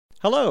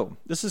Hello,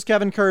 this is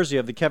Kevin Kersey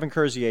of the Kevin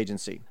Kersey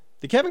Agency.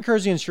 The Kevin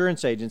Kersey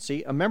Insurance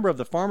Agency, a member of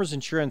the Farmers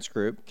Insurance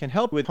Group, can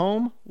help with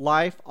home,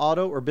 life,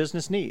 auto, or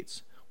business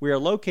needs. We are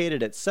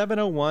located at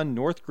 701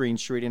 North Green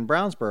Street in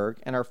Brownsburg,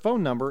 and our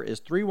phone number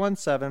is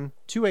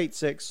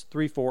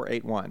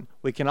 317-286-3481.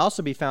 We can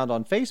also be found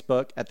on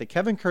Facebook at the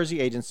Kevin Kersey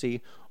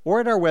Agency or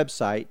at our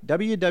website,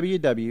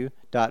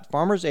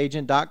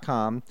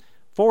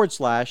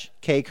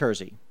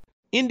 www.farmersagent.com/K-Kersey.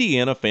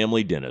 Indiana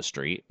Family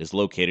Dentistry is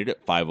located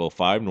at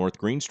 505 North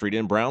Green Street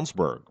in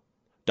Brownsburg.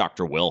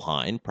 Dr.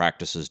 Wilhine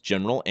practices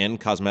general and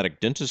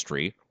cosmetic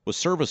dentistry with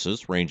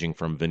services ranging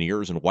from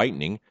veneers and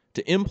whitening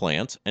to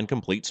implants and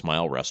complete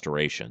smile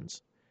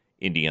restorations.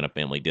 Indiana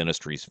Family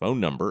Dentistry's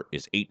phone number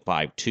is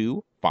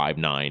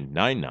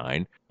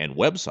 852-5999 and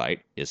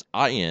website is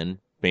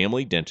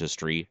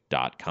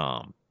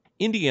infamilydentistry.com.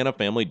 Indiana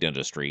Family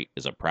Dentistry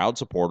is a proud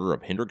supporter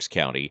of Hendricks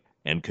County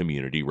and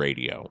community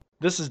radio.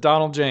 This is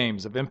Donald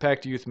James of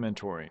Impact Youth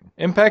Mentoring.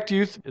 Impact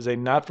Youth is a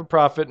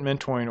not-for-profit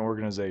mentoring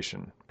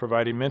organization,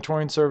 providing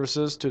mentoring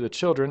services to the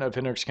children of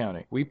Hendricks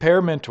County. We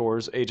pair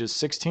mentors ages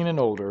 16 and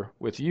older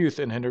with youth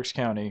in Hendricks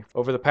County.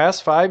 Over the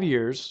past 5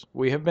 years,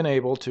 we have been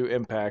able to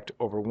impact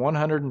over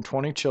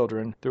 120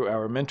 children through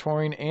our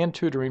mentoring and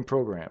tutoring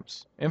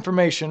programs.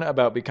 Information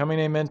about becoming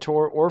a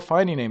mentor or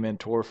finding a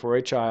mentor for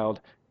a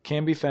child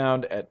can be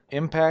found at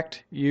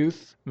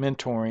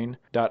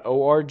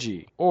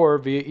impactyouthmentoring.org or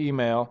via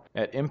email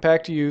at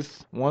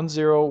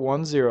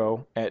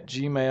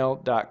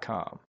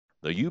impactyouth1010@gmail.com.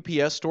 The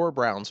UPS Store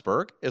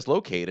Brownsburg is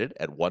located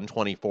at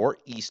 124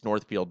 East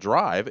Northfield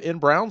Drive in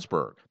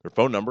Brownsburg. Their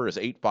phone number is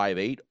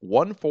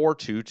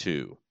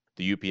 858-1422.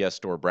 The UPS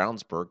Store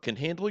Brownsburg can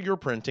handle your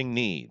printing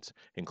needs,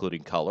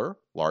 including color,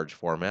 large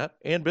format,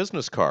 and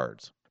business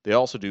cards. They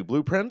also do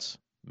blueprints,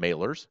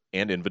 mailers,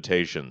 and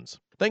invitations.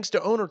 Thanks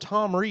to owner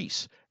Tom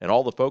Reese and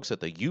all the folks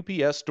at the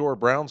UPS Store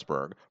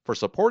Brownsburg for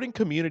supporting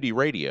community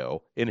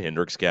radio in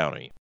Hendricks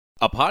County.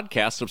 A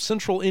podcast of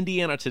Central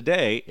Indiana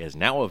Today is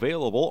now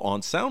available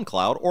on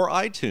SoundCloud or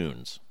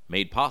iTunes,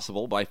 made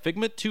possible by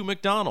Figment 2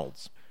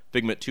 McDonald's.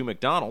 Figment 2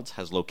 McDonald's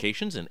has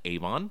locations in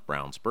Avon,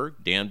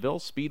 Brownsburg, Danville,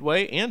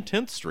 Speedway, and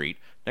 10th Street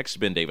next to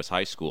Ben Davis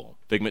High School.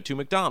 Figment 2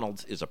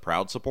 McDonald's is a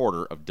proud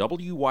supporter of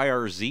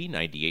WYRZ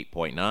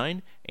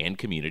 98.9 and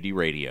community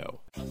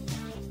radio.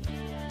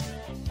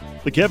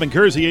 The Kevin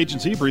Kersey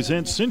Agency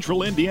presents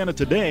Central Indiana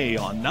Today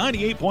on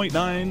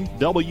 98.9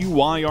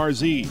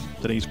 WYRZ.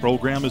 Today's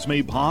program is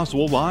made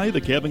possible by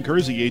the Kevin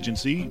Kersey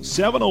Agency,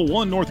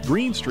 701 North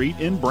Green Street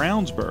in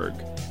Brownsburg.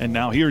 And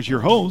now here's your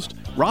host,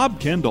 Rob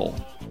Kendall.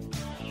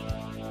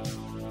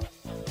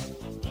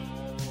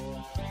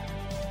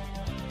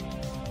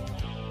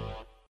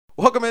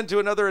 Welcome into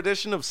another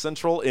edition of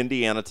Central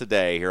Indiana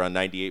Today here on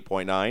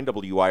 98.9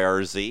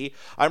 WYRZ.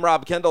 I'm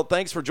Rob Kendall.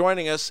 Thanks for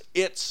joining us.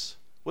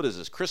 What is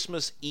this,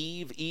 Christmas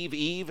Eve?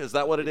 Is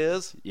that what it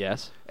is?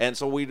 Yes. And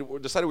so we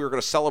decided we were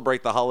going to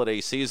celebrate the holiday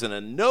season,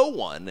 and no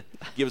one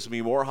gives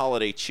me more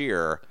holiday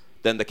cheer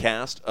than the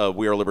cast of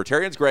We Are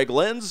Libertarians. Greg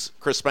Lenz,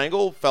 Chris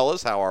Spangle.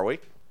 Fellas, how are we?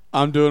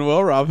 I'm doing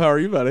well, Rob. How are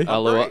you, buddy?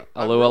 Allahu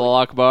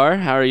Akbar.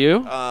 How are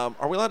you?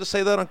 Are we allowed to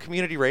say that on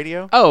community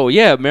radio? Oh,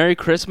 yeah. Merry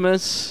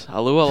Christmas.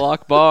 Allahu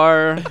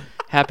Akbar.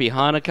 Happy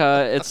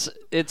Hanukkah.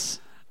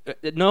 It's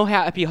no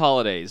happy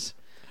holidays.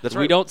 That's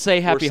We right. don't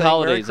say happy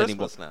holidays Merry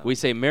anymore. Christmas now. We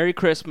say Merry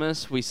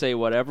Christmas. We say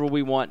whatever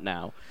we want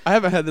now. I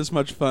haven't had this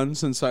much fun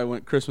since I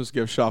went Christmas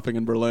gift shopping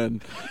in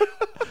Berlin.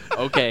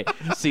 Okay.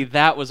 See,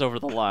 that was over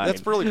the line.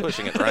 That's really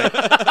pushing it, right?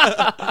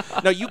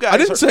 No, you guys. I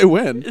didn't say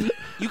when.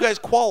 You guys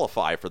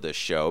qualify for this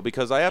show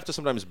because I have to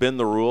sometimes bend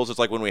the rules. It's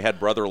like when we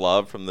had Brother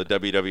Love from the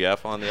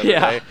WWF on the other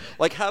day.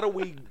 Like, how do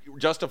we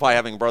justify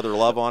having Brother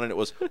Love on? And it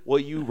was, well,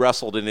 you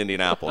wrestled in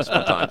Indianapolis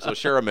one time, so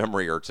share a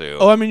memory or two.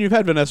 Oh, I mean, you've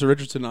had Vanessa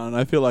Richardson on, and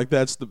I feel like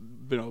that's the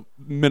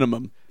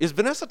minimum. Is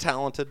Vanessa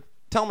talented?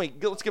 Tell me.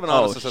 Let's give an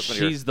honest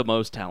assessment here. She's the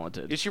most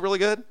talented. Is she really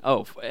good?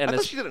 Oh, and I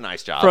thought she did a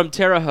nice job. From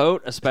Terre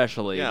Haute,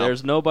 especially. Yeah.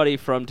 There's nobody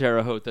from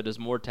Terre Haute that is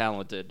more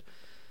talented.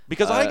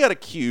 Because I got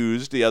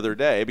accused the other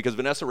day because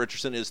Vanessa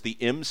Richardson is the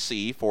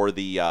MC for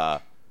the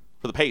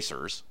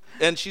Pacers,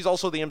 and she's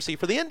also the MC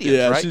for the Indians,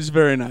 Yeah, right? she's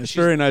very nice.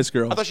 Very nice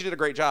girl. I thought she did a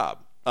great job.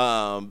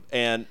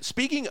 And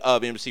speaking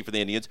of MC for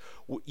the Indians,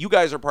 you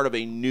guys are part of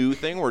a new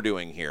thing we're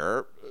doing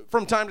here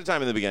from time to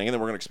time in the beginning, and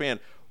then we're going to expand.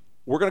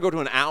 We're going to go to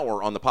an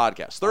hour on the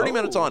podcast. 30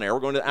 minutes on air. We're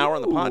going to an hour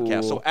on the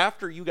podcast. So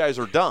after you guys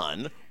are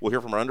done, we'll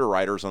hear from our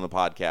underwriters on the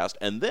podcast,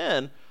 and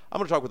then I'm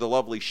going to talk with the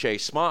lovely Shea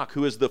Smock,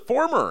 who is the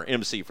former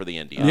MC for the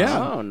Indians.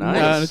 Yeah. Oh,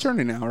 nice. An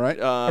attorney now, right?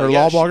 Or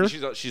law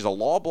blogger? She's a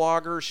law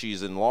blogger.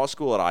 She's in law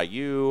school at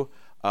IU.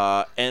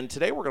 And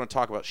today we're going to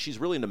talk about, she's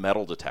really into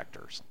metal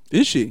detectors.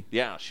 Is she?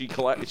 Yeah, she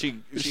gets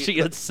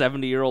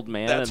 70-year-old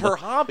man. That's her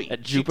hobby.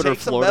 At Jupiter, she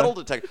takes Florida. The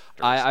metal detectors.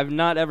 I've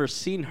not ever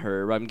seen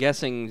her. I'm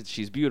guessing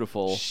she's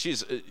beautiful.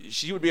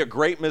 She would be a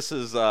great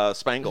Mrs.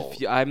 Spangle.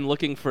 I'm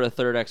looking for a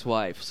third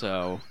ex-wife,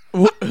 so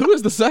Who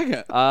is the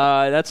second?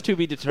 That's to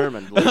be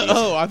determined. Ladies.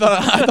 Oh, I thought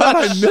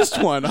I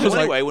missed one. I was Well,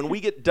 like, anyway, when we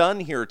get done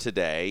here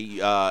today,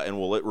 and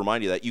we'll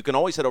remind you that you can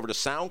always head over to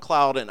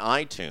SoundCloud and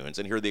iTunes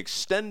and hear the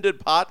extended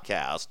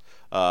podcast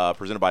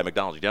presented by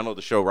McDonald's. You download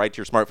the show right to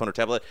your smartphone or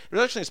tablet. It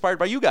was actually inspired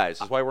by you guys.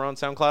 That's why we're on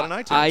SoundCloud and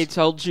iTunes. I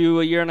told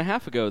you a year and a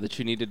half ago that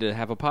you needed to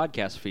have a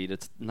podcast feed.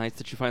 It's nice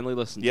that you finally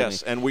listened to me.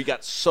 Yes, and we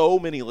got so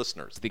many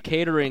listeners. The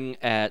catering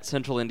at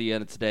Central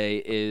Indiana today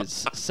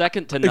is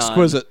second to none.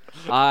 exquisite.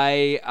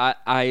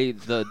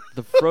 The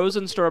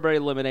frozen strawberry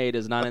lemonade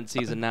is not in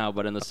season now,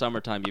 but in the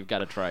summertime you've got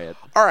to try it.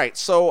 All right,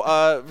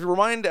 so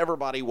remind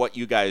everybody what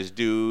you guys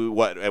do.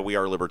 What We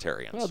Are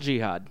Libertarians. Well,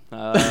 jihad.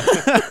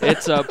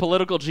 It's a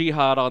political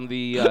jihad on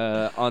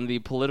the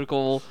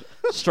political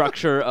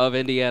structure of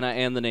Indiana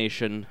and the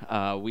nation.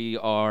 We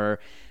are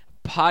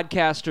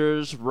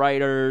podcasters,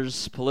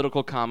 writers,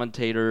 political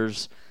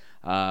commentators.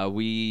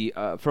 We,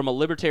 from a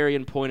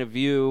libertarian point of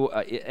view,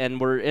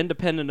 and we're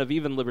independent of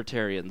even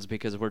libertarians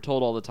because we're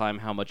told all the time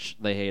how much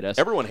they hate us.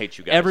 Everyone hates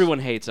you guys. Everyone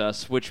hates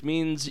us, which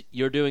means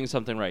you're doing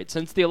something right.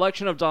 Since the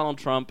election of Donald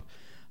Trump,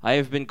 I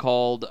have been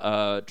called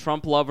a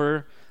Trump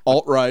lover,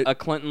 Alt-right. a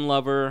Clinton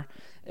lover,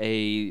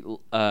 a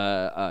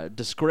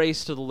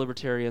disgrace to the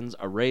libertarians,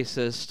 a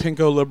racist,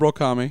 Pinko liberal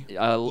commie.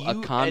 a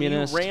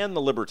communist. And you ran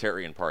the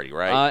Libertarian Party,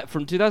 right?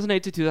 From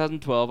 2008 to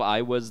 2012,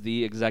 I was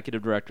the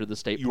executive director of the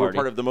state You party.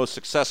 were part of the most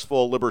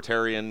successful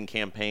libertarian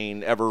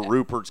campaign ever.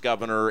 Rupert's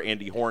governor,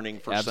 Andy Horning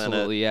for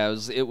Absolutely,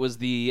 Senate. yeah. It was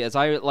the, as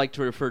I like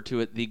to refer to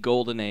it, the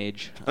golden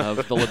age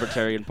of the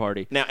Libertarian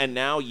Party.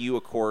 Now you,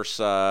 of course,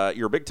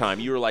 you're big time.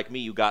 You were like me.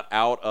 You got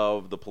out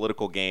of the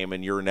political game,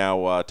 and you're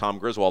now Tom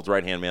Griswold's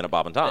right-hand man at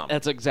Bob and Tom.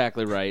 That's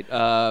exactly right.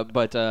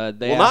 But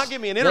they will not give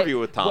me an interview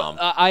with Tom.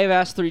 Well, I have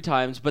asked 3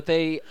 times, but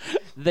they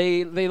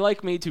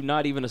like me to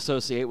not even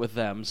associate with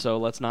them. So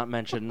let's not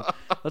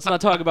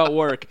talk about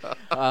work.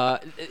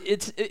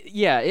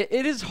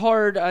 It is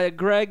hard.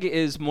 Greg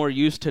is more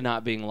used to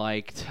not being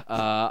liked.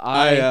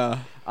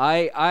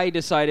 I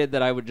decided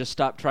that I would just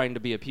stop trying to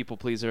be a people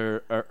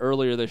pleaser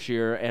earlier this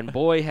year, and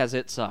boy, has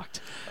it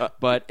sucked.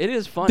 But it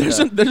is fun. There's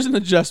an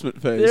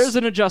adjustment phase. There's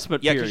an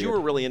adjustment Yeah, period. because you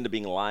were really into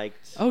being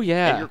liked. Oh,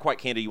 yeah. And you're quite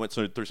candid. You went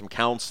through some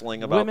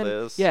counseling about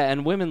this. Yeah,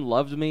 and women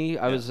loved me.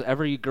 I was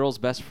every girl's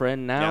best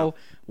friend. Now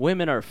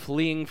women are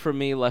fleeing from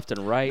me left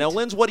and right. Now,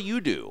 Lenz, what do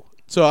you do?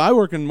 So I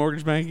work in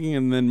mortgage banking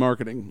and then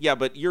marketing. Yeah,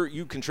 but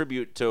you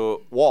contribute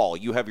to Wall.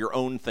 You have your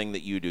own thing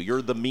that you do.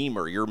 You're the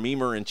memer. You're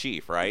memer in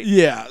chief, right?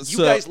 Yeah. You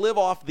guys live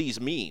off these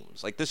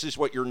memes. Like, this is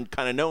what you're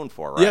kind of known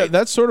for, right? Yeah,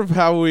 that's sort of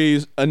how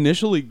we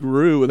initially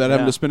grew without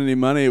having to spend any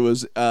money. It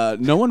was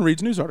no one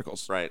reads news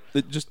articles. Right.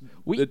 It just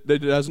it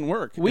doesn't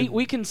work.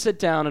 We can sit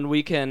down and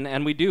we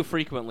do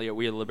frequently at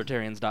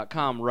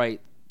WeAreLibertarians.com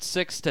write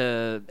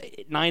 600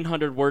 to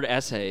 900 word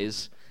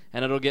essays,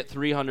 and it'll get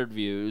 300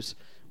 views.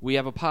 We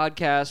have a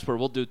podcast where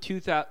we'll do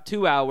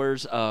 2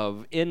 hours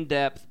of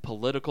in-depth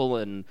political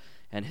and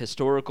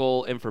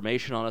historical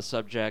information on a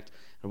subject,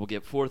 and we'll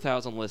get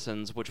 4,000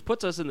 listens, which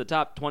puts us in the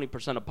top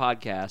 20% of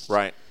podcasts.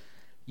 Right.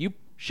 You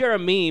share a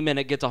meme and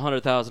it gets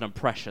 100,000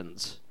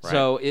 impressions. Right.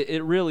 So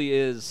it really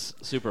is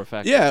super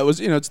effective. Yeah, it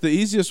was. It's the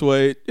easiest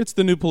way. It's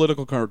the new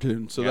political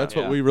cartoon. So that's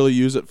what we really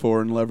use it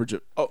for and leverage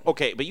it. Oh,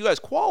 okay, but you guys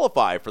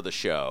qualify for the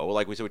show.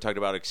 Like we said, we talked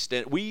about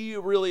we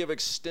really have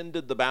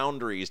extended the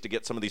boundaries to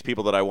get some of these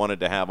people that I wanted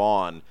to have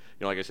on. You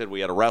know, like I said, we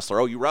had a wrestler.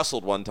 Oh, you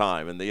wrestled one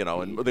time in the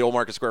old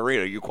Market Square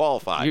Arena. You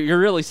qualify. You're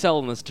really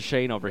selling this to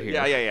Shane over here.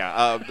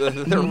 Yeah.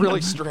 They're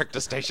really strict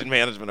to station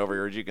management over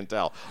here, as you can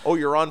tell. Oh,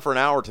 you're on for an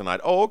hour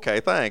tonight. Oh,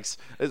 okay, thanks.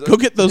 Go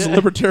get those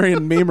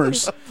libertarian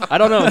memers. I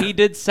don't know. He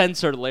did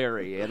censor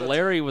Larry, and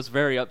Larry was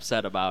very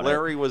upset about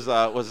Larry was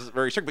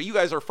very strict. But you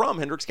guys are from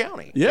Hendricks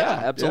County.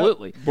 Yeah,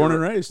 absolutely. Yeah. Born and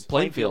raised.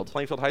 Plainfield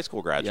High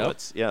School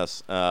graduates. Yep.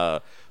 Yes.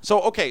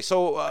 So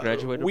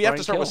we have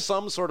to start with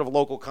some sort of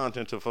local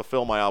content to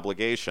fulfill my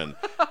obligation.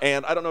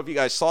 And I don't know if you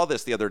guys saw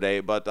this the other day,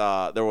 but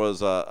there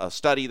was a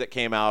study that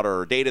came out,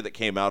 or data that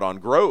came out on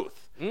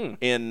growth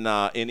in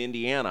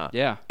Indiana.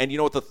 Yeah. And you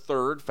know what the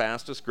third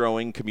fastest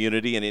growing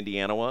community in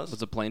Indiana was?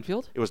 Was it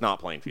Plainfield? It was not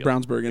Plainfield.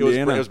 Brownsburg,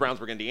 Indiana. It was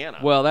Brownsburg, Indiana.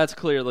 Well, that's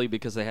clearly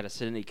because they had a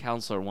city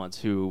councilor once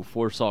who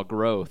foresaw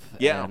growth.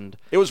 Yeah, and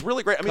it was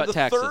really great. I mean,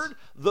 taxes.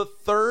 the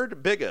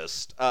third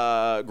biggest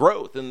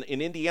growth in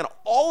Indiana,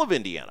 all of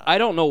Indiana. I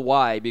don't know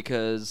why,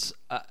 because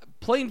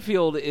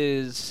Plainfield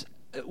is,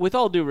 with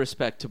all due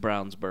respect to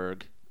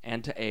Brownsburg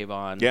and to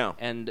Avon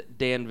and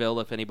Danville,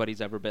 if anybody's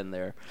ever been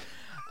there,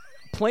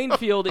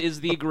 Plainfield is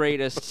the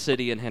greatest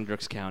city in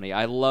Hendricks County.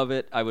 I love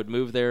it. I would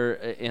move there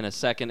in a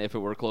second if it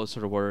were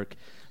closer to work.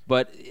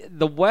 But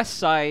the west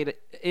side,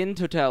 in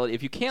totality,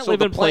 if you can't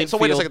live in Plainfield... So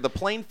wait a second. The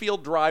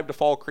Plainfield drive to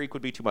Fall Creek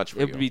would be too much for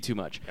you. It would be too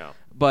much. Yeah.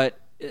 But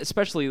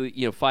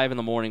especially 5 in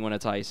the morning when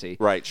it's icy.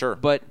 Right, sure.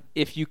 But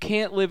if you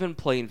can't live in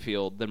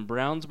Plainfield, then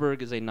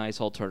Brownsburg is a nice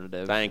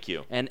alternative. Thank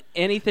you. And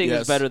anything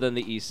is better than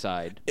the east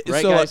side.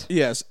 Right, so, guys?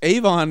 Yes.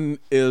 Avon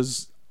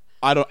is...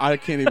 I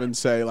can't even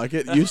say. Like,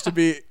 it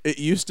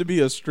used to be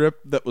a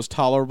strip that was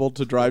tolerable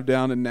to drive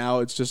down, and now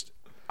it's just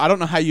I don't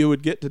know how you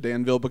would get to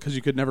Danville because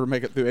you could never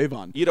make it through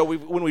Avon. You know,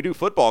 when we do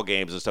football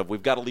games and stuff,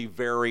 we've got to leave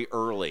very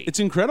early. It's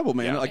incredible,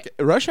 man. Yeah. Like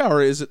rush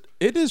hour it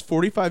is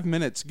 45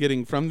 minutes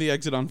getting from the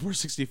exit on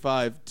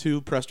 465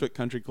 to Prestwick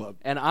Country Club.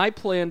 And I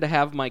plan to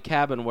have my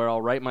cabin where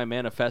I'll write my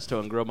manifesto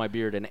and grow my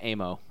beard in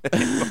AMO.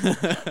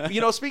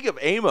 You know, speaking of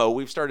AMO,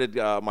 we've started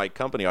my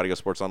company, Audio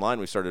Sports Online.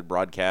 We started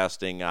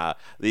broadcasting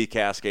the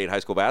Cascade high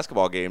school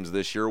basketball games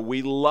this year.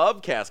 We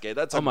love Cascade.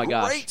 That's a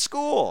great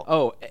school.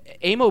 Oh,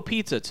 AMO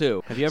Pizza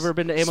too. Have you ever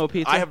been to AMO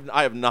Pizza?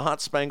 I have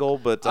not, Spangle,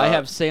 but I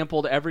have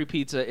sampled every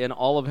pizza in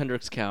all of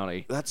Hendricks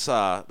County. That's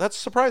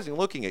surprising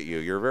looking at you.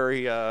 You're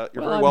very I'm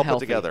well put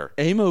healthy. together.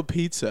 AMO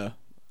Pizza.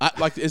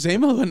 Is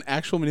AMO an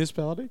actual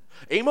municipality?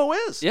 AMO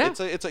is. Yeah.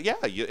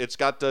 It's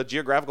got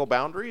geographical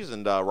boundaries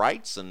and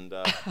rights and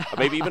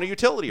maybe even a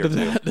utility or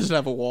two. Does it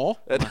have a wall?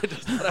 It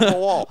does not have a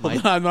wall.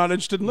 I'm not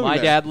interested in living My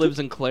there. dad lives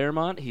in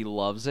Claremont. He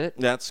loves it.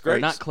 That's Or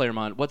great. not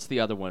Claremont. What's the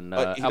other one? He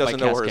out by doesn't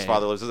know where his Cascade.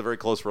 father lives. There's a very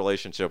close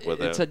relationship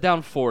with It's it.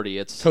 down 40.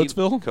 It's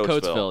Coatesville?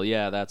 Coatesville.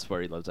 Yeah, that's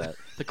where he lives at.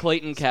 The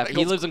Clayton Cafe.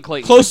 He lives in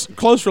Clayton.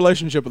 Close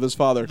relationship with his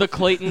father. The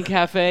Clayton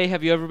Cafe.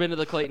 Have you ever been to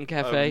the Clayton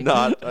Cafe?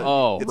 Not. It's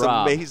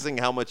Rob. Amazing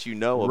how much you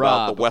know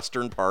about the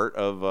western part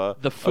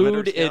of the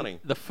food of County.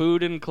 the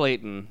food in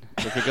Clayton.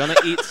 If you're gonna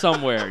eat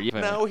somewhere,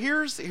 Now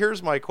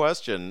here's my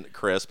question,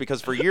 Chris,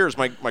 because for years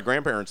my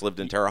grandparents lived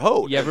in Terre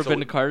Haute. You ever been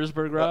to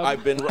Cartersburg, Rob?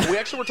 I've been. We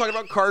actually were talking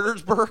about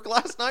Cartersburg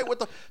last night.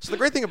 So the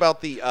great thing about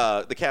the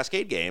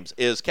Cascade games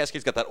is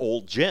Cascade's got that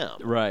old gym,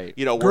 right?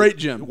 You know, great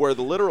gym where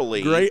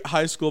literally great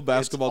high school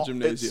basketball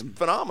gymnasium. It's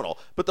phenomenal.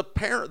 But the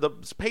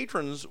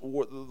patrons,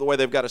 the way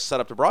they've got us set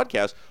up to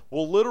broadcast,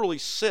 will literally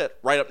sit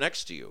right up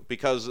next to you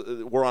because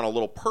we're on a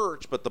little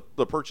perch, but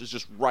the perch is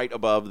just right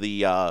above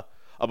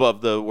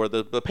where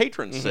the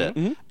patrons sit.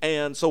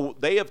 And so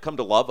they have come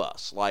to love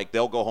us. Like,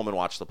 they'll go home and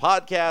watch the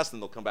podcast,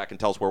 and they'll come back and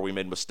tell us where we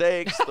made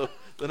mistakes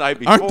the night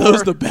before. Aren't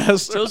those the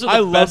best? Those are the I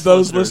love best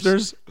those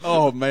listeners.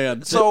 Oh,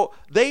 man. So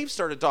they've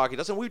started talking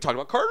to us, and we talked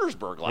about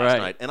Cartersburg last Right.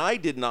 night. And I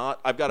did not.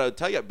 I've got to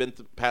tell you, I've been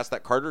past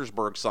that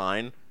Cartersburg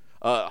sign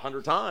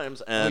 100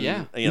 times. And,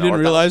 yeah. You know, didn't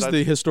realize 1,000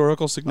 the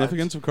historical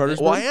significance of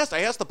Cartersburg? Well, I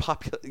asked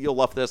the you'll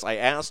love this. I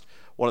asked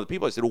one of the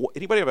people. I said,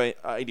 "Anybody have an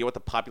idea what the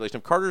population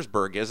of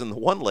Cartersburg is?" And the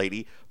one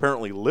lady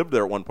apparently lived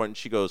there at one point, and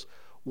she goes,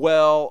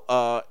 "Well,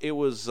 it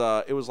was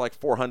like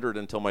 400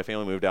 until my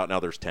family moved out. Now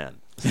there's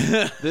 10."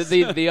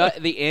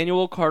 The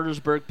annual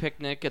Cartersburg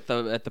picnic at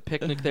the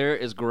picnic there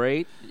is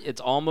great. It's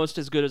almost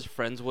as good as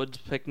Friendswood's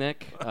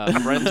picnic.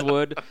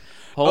 Friendswood,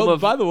 home of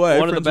by the way,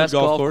 one of the Friendswood best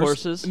golf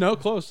courses. courses. No,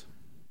 close.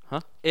 Huh?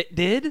 It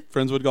did?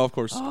 Friendswood Golf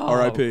Course. Oh,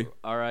 R.I.P.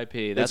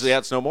 R.I.P.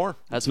 It's no more.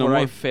 That's no where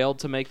I more. failed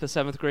to make the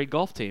 7th grade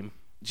golf team.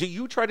 Did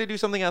you try to do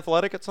something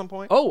athletic at some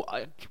point? Oh,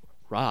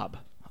 Rob,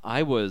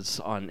 I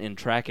was in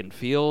track and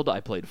field. I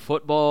played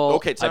football.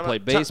 Okay, I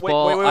played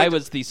baseball. wait. I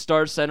was the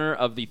star center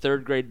of the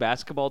 3rd grade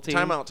basketball team.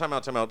 Time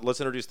out. Let's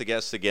introduce the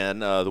guests again.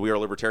 The We Are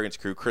Libertarians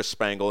crew, Chris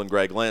Spangle and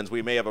Greg Lenz.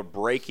 We may have a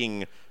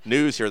breaking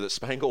news here that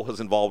Spangle was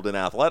involved in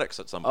athletics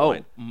at some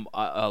point.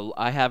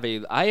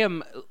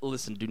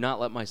 Listen, do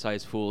not let my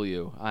size fool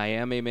you. I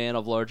am a man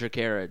of larger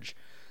carriage,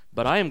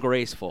 but I am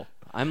graceful.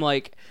 I'm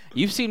like,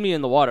 you've seen me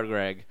in the water,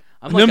 Greg.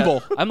 I'm like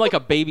Nimble. I'm like a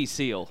baby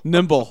seal.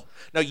 Nimble.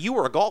 Now, you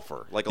were a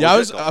golfer. Like a Yeah, I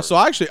legit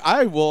was.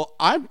 golfer.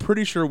 I'm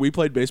pretty sure we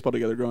played baseball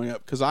together growing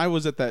up because I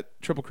was at that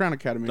Triple Crown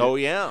Academy. Oh,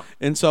 yeah.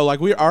 And so, like,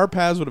 our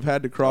paths would have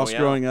had to cross Oh, yeah.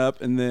 growing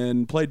up, and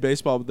then played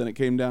baseball. But then it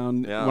came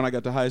down Yeah. when I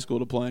got to high school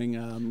to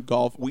playing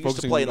golf. We used to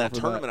focusing play on in that golf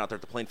for tournament out there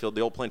at the Plainfield,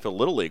 the old Plainfield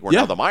Little League, where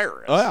Yeah. now the Meyer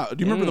is. Oh yeah, do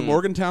you remember the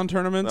Morgantown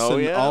tournaments Oh,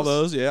 and yes. all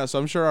those? Yeah, so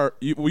I'm sure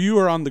you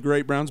were on the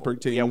great Brownsburg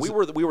team. Yeah, we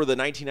were the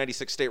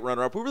 1996 state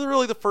runner-up. We were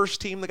really the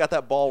first team that got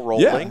that ball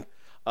rolling. Yeah.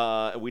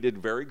 We did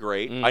very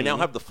great. I now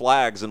have the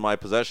flags in my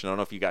possession. I don't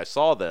know if you guys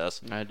saw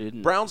this. I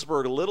didn't.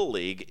 Brownsburg Little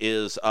League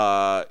is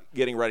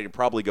getting ready to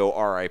probably go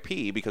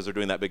RIP because they're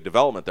doing that big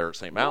development there at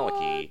St.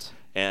 Malachi. What?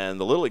 And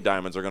the Little League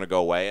Diamonds are going to go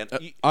away.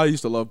 And I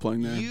used to love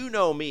playing there. you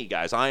know me,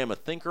 guys. I am a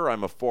thinker.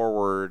 I'm a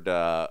forward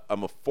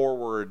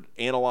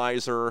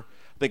analyzer.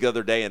 I think the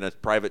other day in a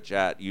private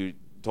chat, you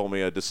told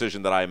me a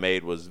decision that I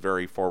made was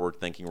very forward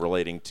thinking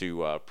relating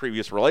to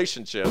previous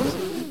relationships,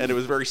 and it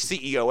was very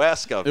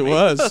CEO-esque of It me.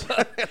 was.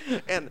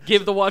 And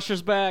Give the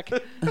washers back.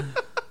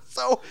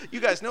 so you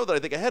guys know that I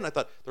think ahead, and I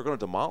thought they're going to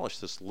demolish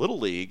this Little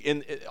League.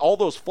 And all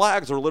those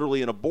flags are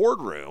literally in a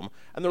boardroom,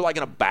 and they're like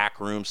in a back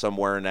room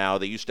somewhere now.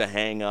 They used to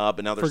hang up,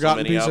 and now there's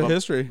Forgotten so many piece of of them.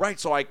 history. Right,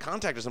 so I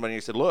contacted somebody,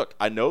 and I said, look,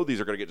 I know these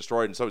are going to get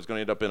destroyed, and somebody's going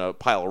to end up in a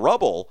pile of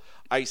rubble.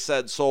 I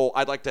said, so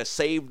I'd like to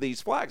save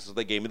these flags. So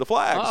they gave me the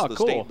flags, Oh,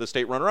 cool. the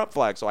state runner-up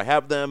flag. So I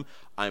have them.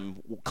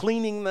 I'm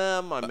cleaning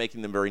them. I'm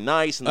making them very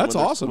nice. And then That's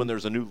when awesome. When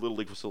there's a new Little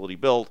League facility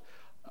built,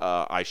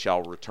 I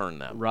shall return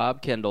them.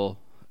 Rob Kendall,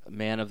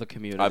 man of the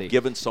community. I've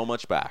given so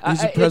much back.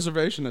 He's a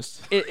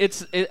preservationist.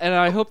 And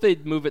I hope they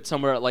move it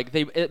somewhere. Like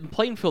in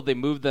Plainfield, they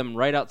moved them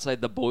right outside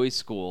the boys'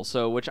 school.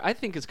 So, which I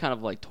think is kind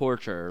of like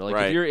torture. Like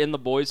Right. if you're in the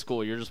boys'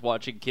 school, you're just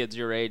watching kids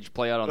your age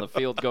play out on the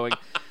field, going,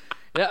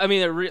 Yeah, I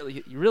mean,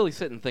 you really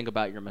sit and think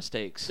about your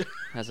mistakes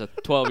as a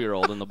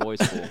 12-year-old in the boys'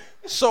 school.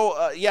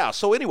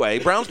 So anyway,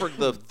 Brownsburg,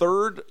 the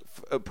third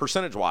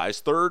percentage-wise,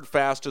 third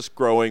fastest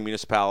growing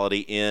municipality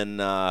in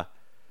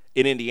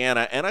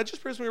Indiana, and it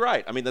just proves me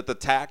right. I mean, that the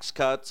tax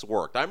cuts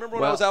worked. I remember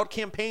when I was out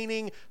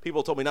campaigning,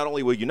 people told me not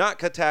only will you not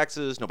cut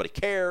taxes, nobody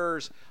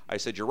cares. I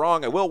said, you're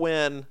wrong. I will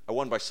win. I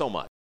won by so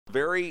much.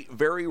 Very,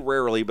 very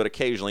rarely, but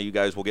occasionally, you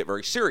guys will get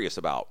very serious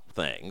about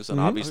things, and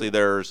obviously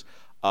there's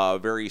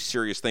very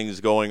serious things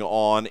going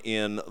on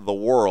in the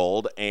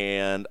world.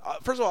 And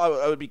first of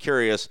all, I would be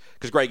curious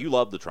because Greg, you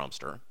love the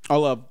Trumpster. I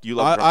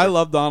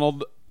love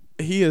Donald.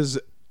 He is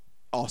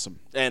awesome.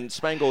 And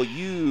Spangle,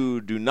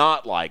 you do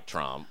not like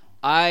Trump.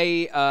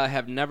 I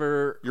have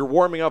never. You're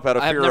warming up out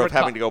of fear of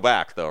having to go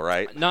back, though,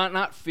 right?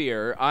 Not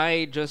fear.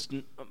 I just,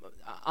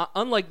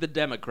 unlike the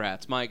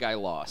Democrats, my guy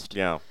lost.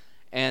 Yeah.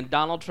 And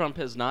Donald Trump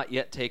has not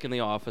yet taken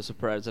the office of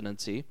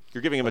presidency.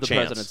 You're giving him a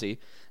chance. Presidency.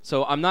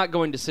 So I'm not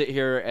going to sit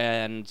here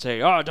and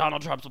say, oh,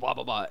 Donald Trump's blah,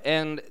 blah, blah.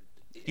 And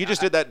you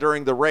just did that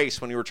during the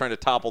race when you were trying to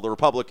topple the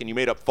Republican. You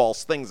made up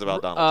false things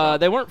about Donald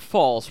Trump. They weren't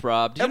false,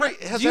 Rob. Do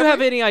you have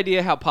any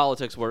idea how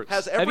politics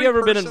works? Have you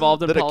ever been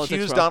involved in politics? That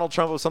accused Donald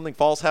Trump of something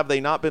false, have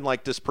they not been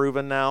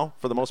disproven now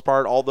for the most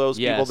part? All those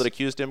people that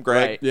accused him,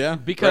 Greg? Right. Yeah.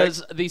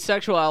 Because the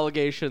sexual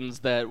allegations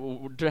that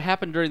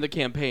happened during the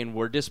campaign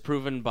were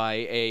disproven by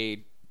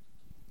a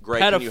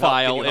Greg,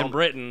 pedophile in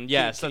Britain.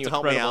 Yes, can you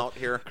help me out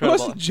here? It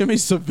wasn't Jimmy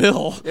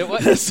Seville. It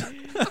was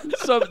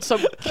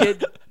some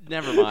kid.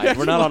 Never mind.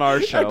 We're not on our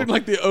show. Acting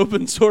like the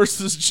open source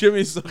is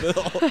Jimmy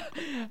Seville.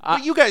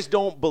 But you guys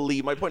don't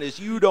believe. My point is,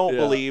 you don't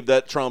believe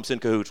that Trump's in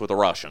cahoots with the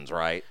Russians,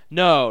 right?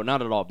 No,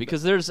 not at all.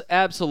 Because there's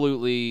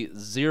absolutely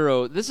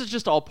zero. This is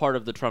just all part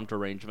of the Trump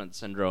derangement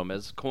syndrome,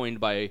 as coined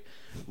by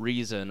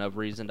Reason of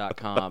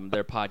Reason.com,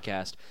 their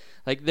podcast.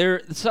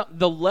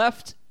 The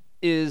left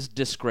is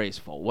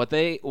disgraceful.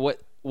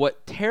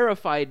 What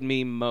terrified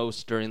me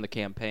most during the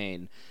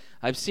campaign,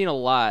 I've seen a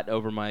lot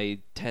over my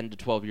 10 to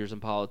 12 years in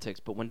politics,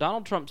 but when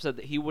Donald Trump said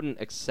that he wouldn't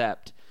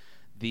accept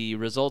the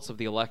results of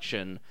the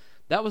election,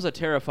 that was a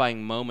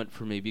terrifying moment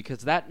for me because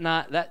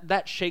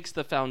that shakes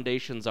the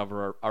foundations of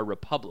our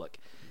republic.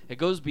 It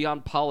goes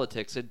beyond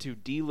politics into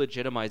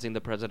delegitimizing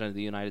the President of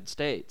the United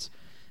States.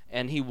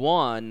 And he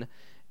won,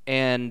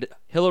 and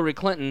Hillary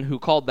Clinton, who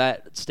called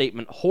that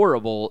statement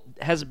horrible,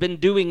 has been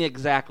doing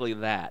exactly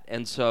that.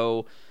 And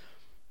so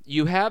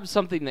you have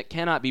something that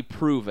cannot be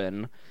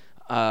proven.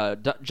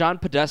 John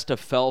Podesta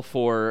fell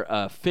for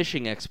a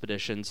phishing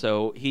expedition,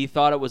 so he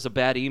thought it was a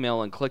bad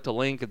email and clicked a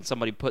link, and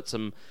somebody put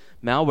some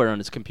malware on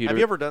his computer. Have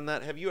you ever done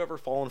that? Have you ever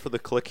fallen for the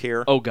click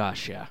here? Oh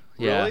gosh, yeah,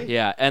 really?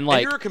 yeah, and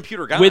you're a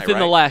computer guy, within right?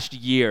 the last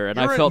year, and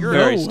I felt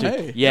very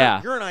stupid.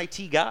 Yeah, you're an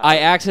IT guy. I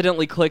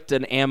accidentally clicked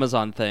an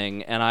Amazon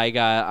thing, and I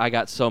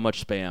got so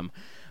much spam.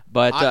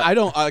 But I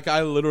don't.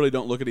 I literally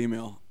don't look at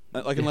email.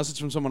 Unless it's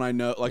from someone I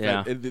know,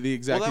 the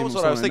exact. Well, that was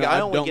email what I was thinking.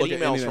 I only get look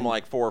emails from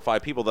 4 or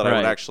 5 people that I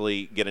would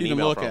actually get an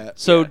email from.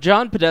 So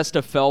John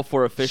Podesta fell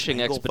for a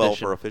phishing expedition. Fell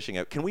for a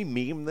phishing. Can we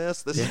meme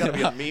this? This is going to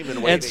be a meme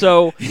in waiting. And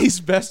so he's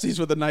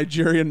besties with a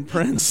Nigerian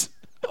prince.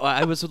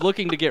 I was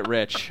looking to get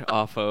rich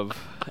off of.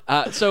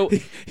 So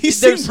he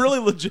seems really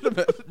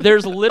legitimate.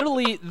 There's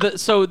literally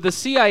the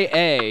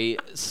CIA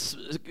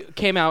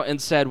came out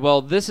and said,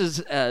 "Well, this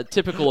is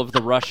typical of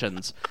the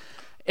Russians."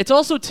 It's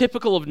also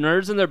typical of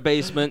nerds in their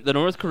basement, the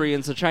North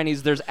Koreans, the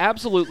Chinese. There's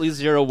absolutely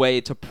zero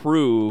way to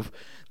prove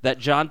that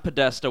John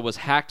Podesta was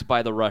hacked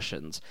by the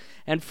Russians.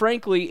 And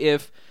frankly,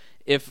 if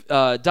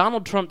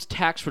Donald Trump's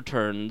tax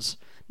returns,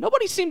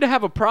 nobody seemed to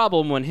have a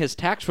problem when his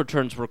tax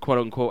returns were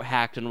quote-unquote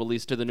hacked and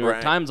released to the New York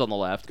Times on the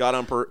left. God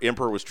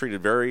Emperor was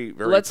treated very,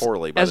 very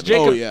poorly by as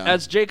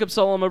Jacob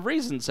Solom of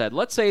Reason said,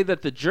 let's say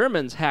that the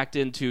Germans hacked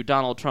into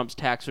Donald Trump's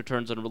tax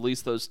returns and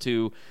released those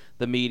to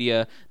the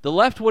media. The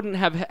left wouldn't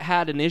have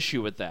had an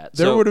issue with that.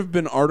 There would have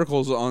been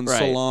articles on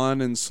Salon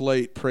and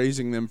Slate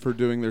praising them for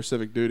doing their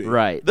civic duty.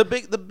 Right. The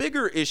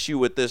bigger issue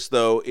with this,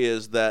 though,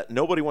 is that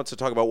nobody wants to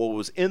talk about what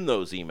was in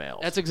those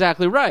emails. That's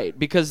exactly right,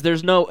 because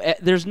there's no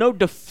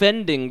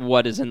defending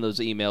what is in those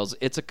emails.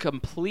 It's a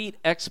complete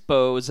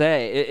expose.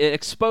 It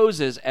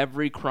exposes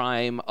every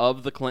crime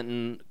of the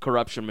Clinton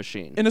corruption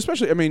machine. And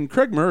especially,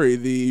 Craig Murray,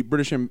 the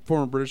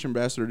former British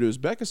ambassador to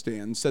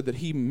Uzbekistan, said that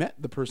he met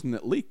the person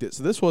that leaked it.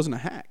 So this wasn't a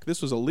hack.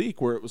 This was a leak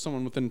where it was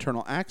someone with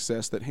internal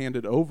access that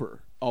handed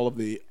over all of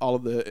the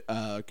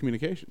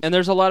communications. And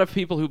there's a lot of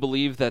people who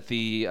believe that the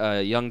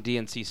young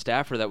DNC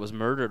staffer that was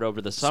murdered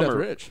over the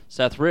summer,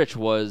 Seth Rich,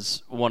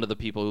 was one of the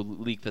people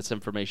who leaked this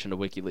information to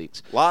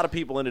WikiLeaks. A lot of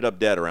people ended up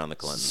dead around the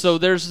Clintons. So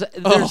there's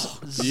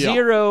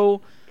zero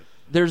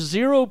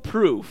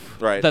proof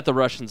that the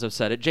Russians have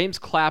said it. James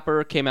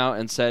Clapper came out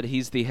and said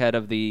he's the head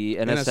of the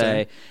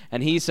NSA.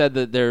 And he said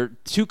that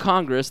to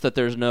Congress that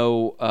there's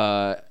no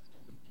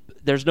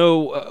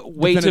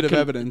way definitive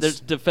evidence. There's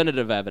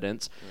definitive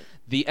evidence.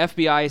 The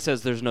FBI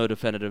says there's no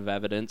definitive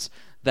evidence.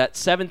 That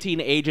 17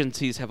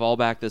 agencies have all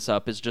backed this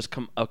up is just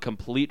a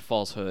complete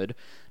falsehood.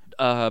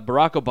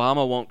 Barack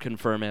Obama won't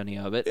confirm any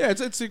of it. Yeah,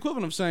 it's the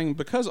equivalent of saying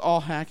because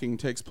all hacking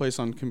takes place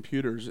on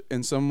computers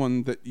and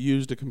someone that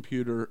used a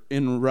computer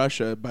in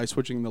Russia by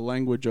switching the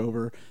language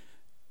over,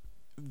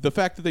 the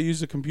fact that they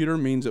used a computer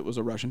means it was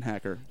a Russian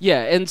hacker.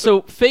 Yeah, and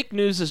so fake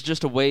news is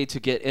just a way to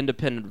get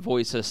independent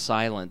voices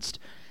silenced.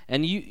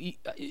 And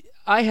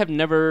I have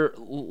never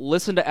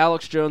listened to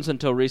Alex Jones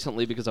until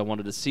recently because I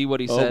wanted to see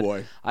what he said. Oh,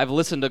 boy. I've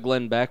listened to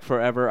Glenn Beck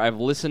forever. I've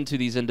listened to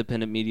these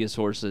independent media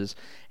sources.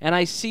 And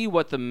I see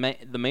what the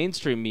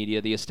mainstream media,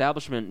 the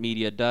establishment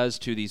media, does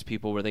to these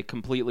people where they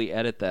completely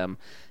edit them.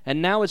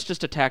 And now it's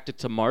just a tactic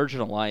to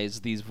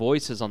marginalize these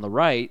voices on the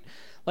right,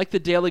 like the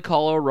Daily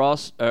Caller,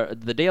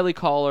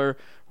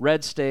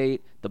 Red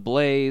State, The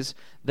Blaze.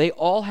 They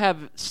all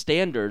have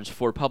standards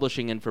for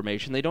publishing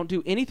information. They don't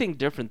do anything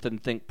different than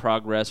Think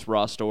Progress,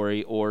 Raw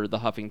Story, or the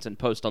Huffington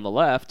Post on the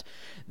left.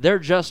 They're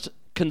just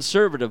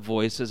conservative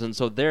voices, and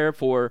so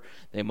therefore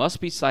they must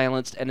be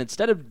silenced. And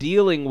instead of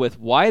dealing with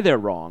why they're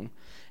wrong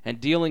and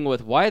dealing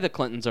with why the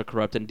Clintons are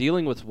corrupt and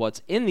dealing with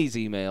what's in these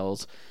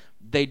emails,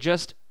 they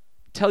just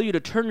tell you to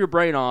turn your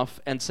brain off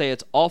and say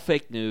it's all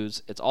fake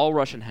news, it's all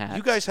Russian hacks.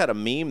 You guys had a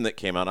meme that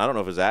came out. I don't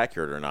know if it's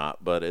accurate or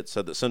not, but it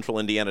said that Central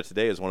Indiana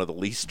Today is one of the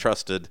least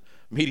trusted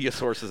media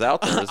sources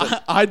out there. Is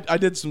it? I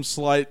did some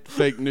slight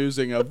fake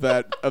newsing of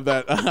that.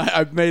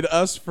 I made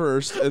us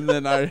first, and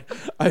then I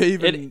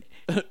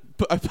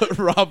put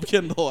Rob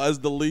Kendall as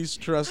the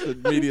least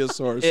trusted media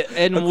source.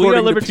 And We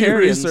Are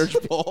Libertarians.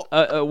 Research poll.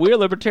 We Are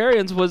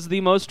Libertarians was the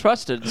most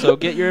trusted. So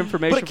get your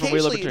information from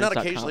WeAreLibertarians.com. Not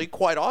occasionally,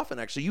 quite often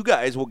actually, you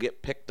guys will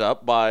get picked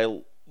up by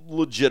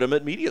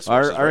legitimate media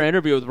sources. Our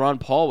interview with Ron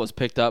Paul was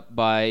picked up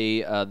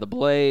by The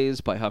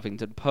Blaze, by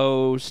Huffington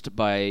Post,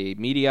 by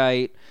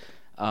Mediaite.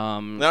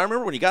 Now I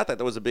remember when you got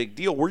that was a big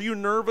deal. Were you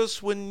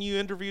nervous when you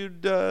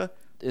interviewed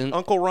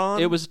Uncle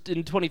Ron? It was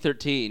in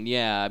 2013,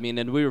 yeah. I mean,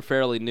 and we were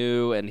fairly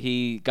new, and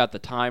he got the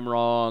time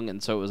wrong,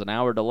 and so it was an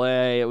hour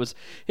delay. It was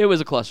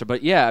a cluster.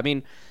 But yeah, I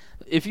mean,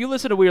 if you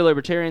listen to We Are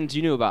Libertarians,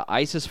 you knew about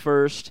ISIS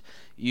first.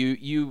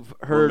 You've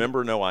heard.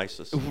 Remember, no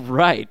ISIS.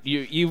 Right.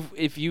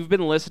 If you've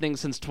been listening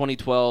since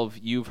 2012,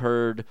 you've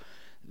heard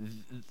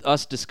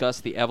us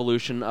discuss the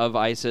evolution of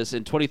ISIS.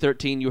 In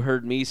 2013, you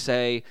heard me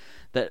say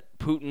that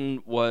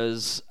Putin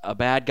was a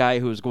bad guy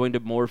who was going to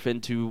morph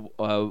into.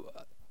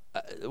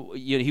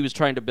 He was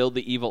trying to build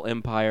the evil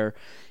empire.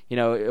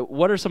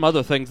 What are some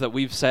other things that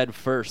we've said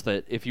first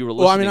that if you were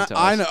listening to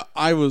us?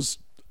 I know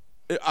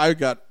I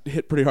got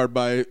hit pretty hard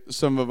by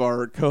some of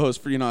our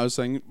co-hosts for, I was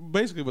saying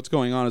basically what's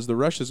going on is the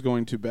Russia's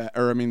going to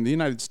the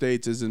United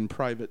States is in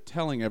private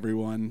telling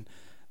everyone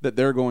that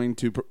they're going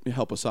to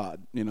help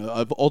Assad.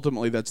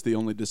 Ultimately that's the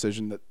only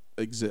decision that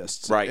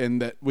exists. Right.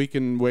 And that we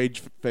can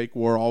wage fake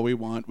war all we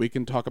want. We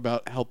can talk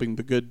about helping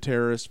the good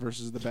terrorists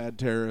versus the bad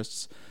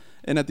terrorists.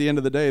 And at the end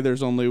of the day,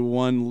 there's only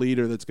one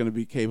leader that's going to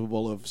be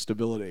capable of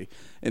stability.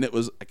 And it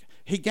was like,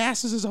 he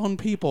gasses his own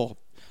people.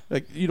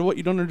 Like, what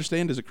you don't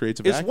understand is it creates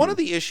a vacuum. Is one of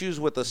the issues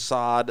with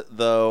Assad,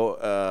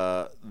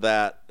 though,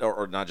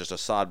 or not just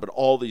Assad, but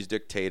all these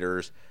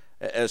dictators,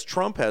 as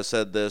Trump has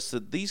said this,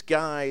 that these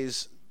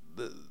guys,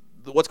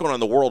 what's going on in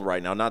the world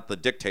right now, not the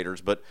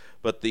dictators, but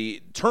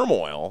the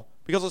turmoil.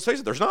 Because let's face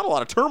it, there's not a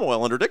lot of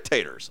turmoil under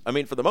dictators. I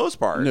mean, for the most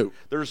part, no.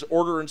 There's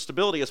order and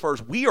stability as far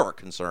as we are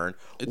concerned.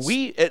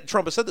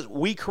 Trump has said this.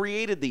 We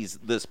created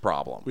this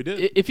problem. We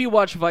did. If you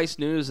watch Vice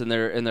News and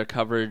their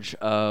coverage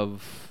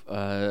of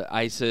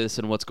ISIS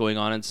and what's going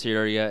on in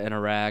Syria and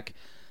Iraq,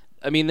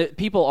 I mean, the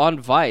people on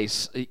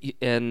Vice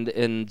and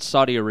in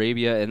Saudi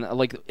Arabia and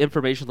like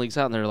information leaks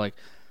out, and they're like,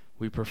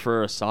 we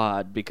prefer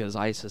Assad because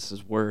ISIS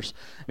is worse.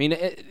 I mean,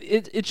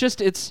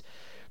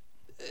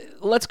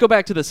 let's go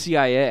back to the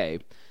CIA.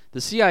 The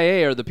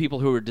CIA are the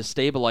people who are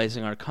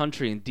destabilizing our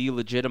country and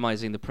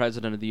delegitimizing the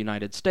President of the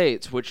United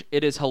States, which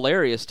it is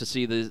hilarious to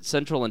see the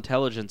Central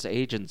Intelligence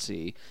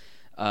Agency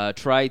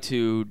try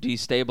to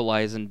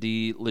destabilize and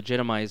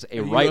delegitimize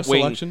a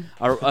right-wing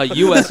a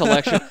U.S.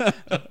 election.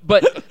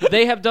 But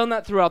they have done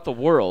that throughout the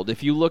world.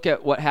 If you look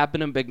at what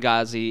happened in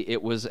Benghazi,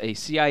 it was a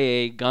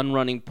CIA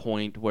gun-running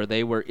point where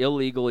they were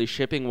illegally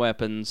shipping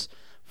weapons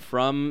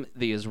from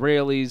the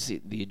Israelis,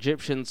 the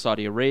Egyptians,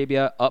 Saudi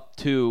Arabia, up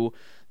to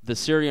the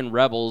Syrian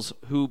rebels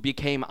who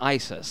became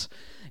ISIS.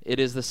 It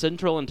is the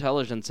Central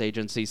Intelligence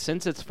Agency,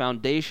 since its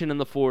foundation in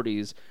the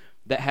 40s,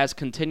 that has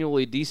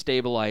continually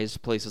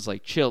destabilized places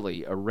like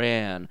Chile,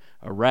 Iran,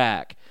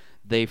 Iraq.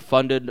 They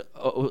funded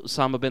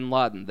Osama bin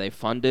Laden. They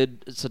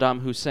funded Saddam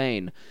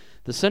Hussein.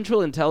 The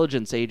Central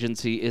Intelligence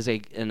Agency is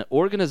an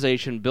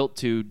organization built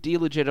to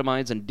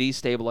delegitimize and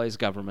destabilize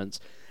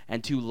governments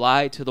and to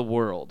lie to the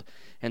world.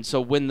 And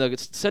so when the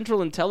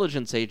Central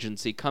Intelligence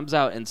Agency comes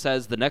out and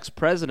says the next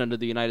president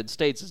of the United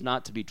States is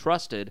not to be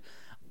trusted,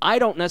 I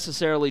don't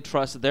necessarily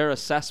trust their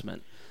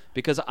assessment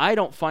because I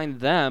don't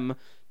find them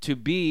to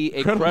be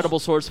a credible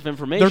source of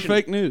information. They're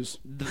fake news.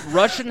 The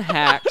Russian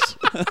hacks,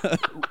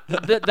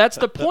 that's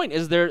the point,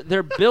 is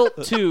they're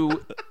built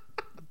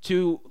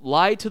to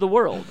lie to the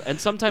world, and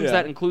sometimes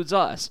that includes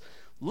us.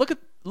 Look at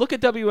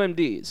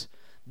WMDs.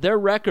 Their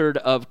record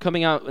of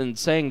coming out and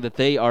saying that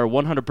they are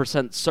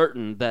 100%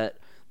 certain that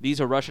these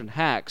are Russian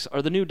hacks,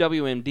 are the new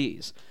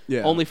WMDs.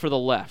 Yeah. Only for the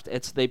left.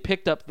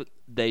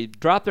 They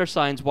dropped their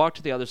signs, walked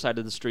to the other side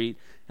of the street,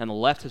 and the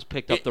left has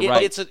picked up the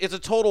right. It's a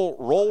total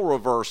role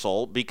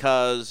reversal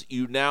because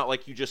you now,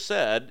 like you just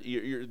said,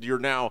 you're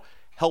now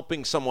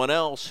helping someone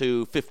else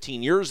who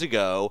 15 years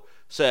ago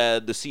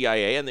said the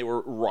CIA, and they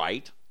were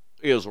right,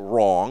 is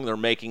wrong. They're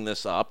making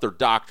this up. They're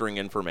doctoring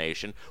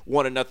information.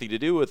 Wanted nothing to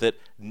do with it.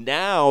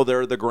 Now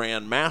they're the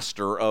grand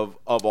master of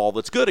all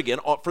that's good again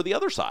for the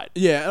other side.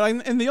 Yeah,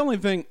 and the only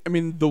thing, I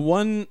mean, the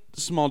one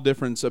small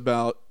difference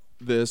about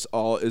this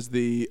all is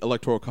the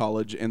Electoral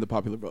College and the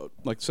popular vote.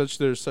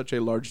 There's such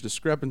a large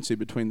discrepancy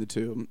between the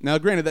two. Now,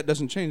 granted, that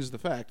doesn't change the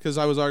fact, because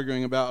I was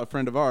arguing about a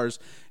friend of ours.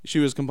 She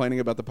was complaining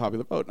about the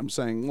popular vote. I'm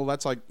saying, well,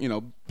 that's like,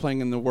 playing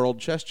in the World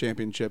Chess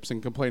Championships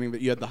and complaining that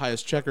you had the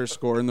highest checker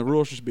score and the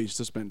rules should be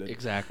suspended.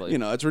 Exactly.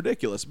 It's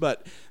ridiculous.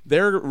 But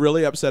they're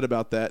really upset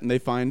about that, and they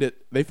find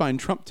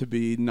Trump to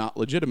be not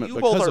legitimate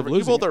because of losing.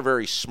 You both are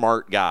very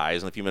smart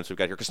guys in the few minutes we've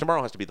got here, because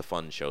tomorrow has to be the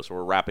fun show, so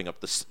we're wrapping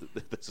up this.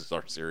 This is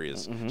our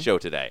serious show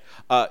today.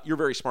 You're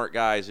very smart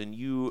guys, and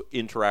you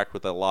interact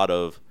with a lot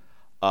of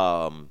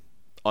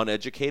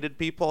uneducated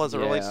people as it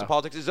relates to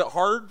politics. Is it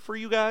hard for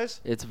you guys?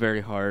 It's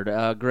very hard.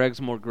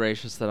 Greg's more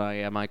gracious than I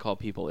am. I call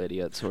people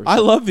idiots. I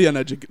love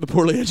the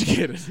poorly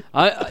educated.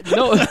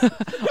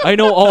 I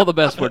know all the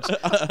best words.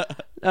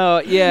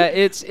 Yeah,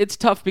 it's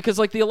tough because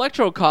the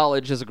Electoral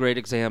College is a great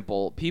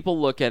example.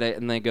 People look at it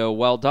and they go,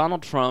 "Well,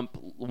 Donald Trump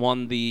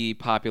won the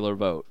popular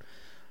vote."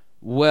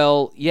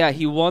 Well, yeah,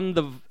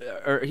 Hillary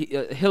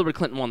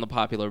Clinton won the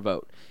popular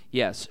vote.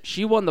 Yes,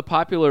 she won the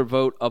popular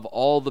vote of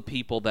all the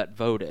people that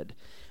voted.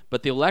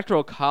 But the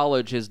Electoral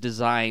College is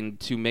designed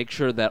to make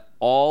sure that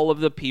all of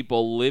the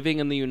people living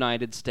in the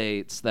United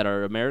States that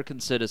are American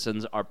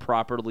citizens are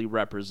properly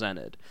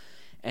represented.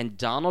 And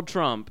Donald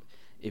Trump,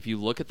 if you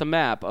look at the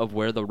map of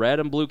where the red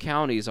and blue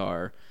counties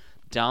are,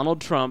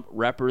 Donald Trump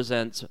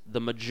represents the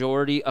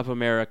majority of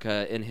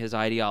America in his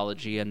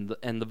ideology and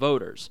the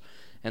voters.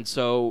 And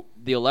so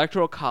the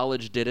Electoral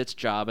College did its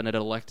job, and it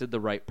elected the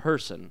right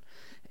person.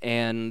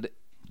 And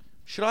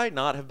should I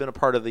not have been a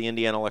part of the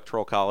Indiana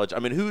Electoral College? I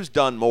mean, who's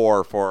done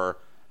more for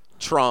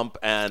Trump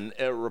and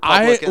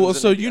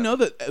Republicans?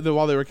 That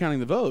while they were counting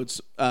the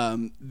votes,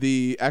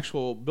 the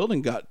actual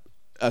building got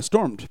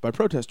stormed by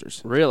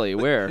protesters. Really?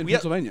 Where? In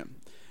Pennsylvania.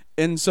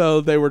 And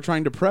so they were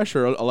trying to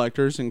pressure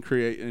electors and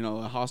create,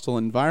 a hostile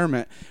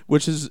environment,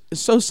 which is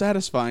so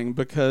satisfying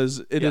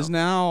because it is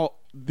now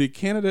the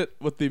candidate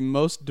with the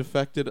most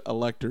defected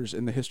electors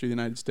in the history of the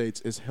United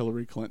States is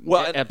Hillary Clinton.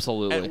 Well,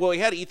 absolutely.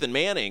 He had Ethan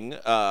Manning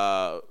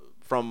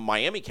from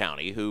Miami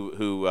County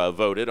who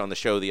voted on the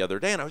show the other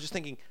day, and I was just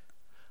thinking,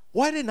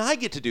 why didn't I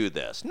get to do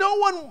this? No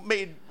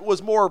one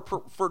was more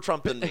for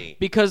Trump than me.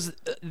 Because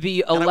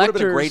the electors... And I would have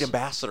been a great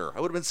ambassador. I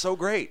would have been so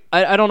great.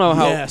 I don't know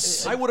how...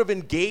 Yes. I would have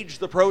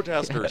engaged the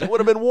protesters. It would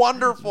have been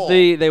wonderful.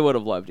 They would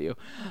have loved you.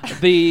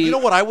 You know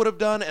what I would have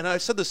done? And I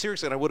said this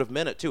seriously, and I would have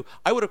meant it too.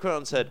 I would have come out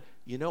and said,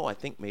 I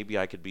think maybe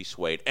I could be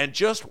swayed. And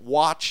just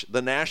watch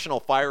the national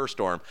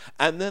firestorm.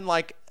 And then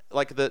like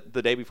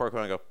the day before I come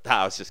out and go,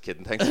 I was just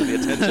kidding. Thanks for the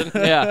attention.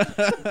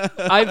 Yeah.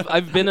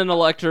 I've been an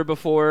elector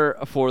before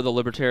for the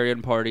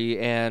Libertarian Party,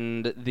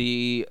 and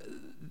the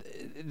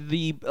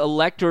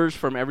electors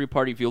from every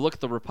party, if you look at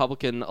the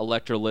Republican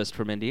elector list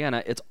from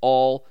Indiana, it's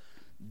all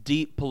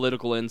deep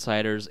political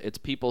insiders. It's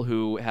people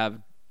who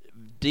have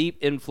deep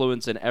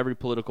influence in every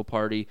political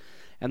party.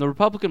 And the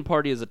Republican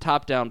Party is a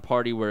top-down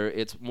party where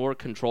it's more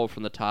control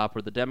from the top,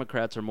 where the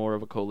Democrats are more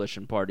of a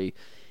coalition party.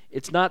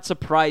 It's not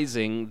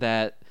surprising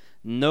that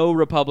no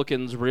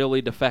Republicans really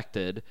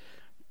defected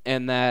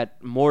and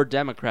that more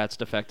Democrats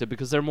defected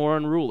because they're more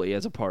unruly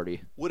as a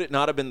party. Would it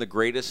not have been the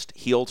greatest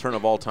heel turn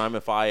of all time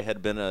if I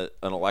had been an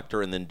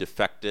elector and then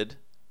defected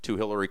to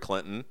Hillary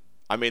Clinton?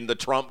 I mean, the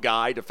Trump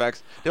guy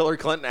defects Hillary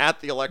Clinton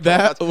at the electoral.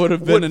 That would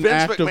have been an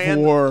act of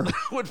war.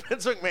 Would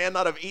Vince McMahon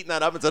not have eaten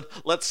that up and said,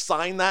 let's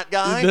sign that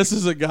guy? This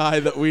is a guy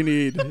that we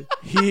need.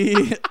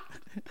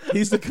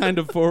 He's the kind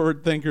of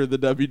forward thinker the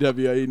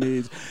WWE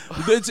needs.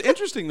 It's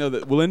interesting, though,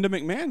 that Linda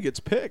McMahon gets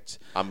picked.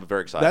 I'm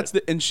very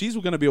excited. And she's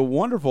going to be a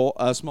wonderful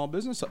small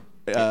business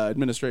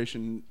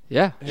administration.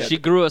 Yeah, she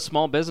grew a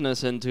small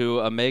business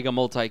into a mega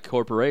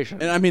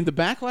multi-corporation. And, I mean, the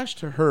backlash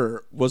to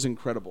her was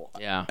incredible.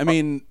 Yeah. I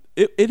mean...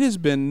 It has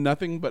been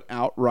nothing but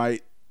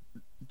outright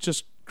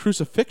just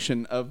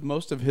crucifixion of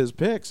most of his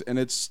picks, and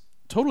it's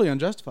totally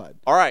unjustified.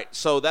 All right,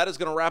 so that is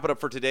going to wrap it up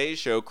for today's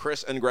show.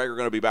 Chris and Greg are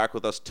going to be back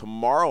with us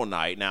tomorrow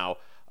night. Now,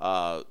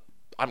 I'm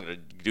going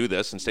to do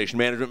this, and station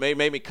management may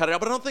make me cut it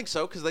out, but I don't think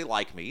so because they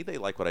like me. They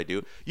like what I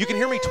do. You can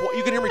hear me.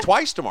 You can hear me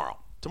twice tomorrow.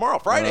 Tomorrow,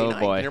 Friday night.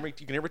 Boy. You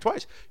can hear me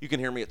twice. You can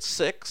hear me at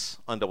 6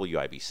 on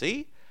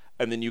WIBC.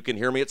 And then you can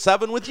hear me at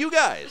 7 with you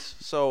guys.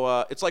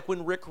 So it's like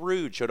when Rick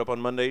Rude showed up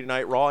on Monday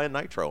Night Raw and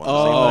Nitro on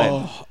the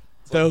same night.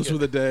 Those were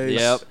the days.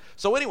 Yep.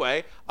 So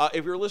anyway,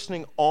 if you're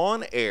listening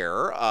on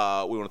air,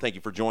 we want to thank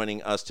you for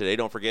joining us today.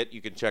 Don't forget,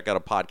 you can check out a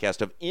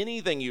podcast of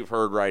anything you've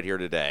heard right here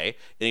today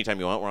anytime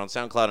you want. We're on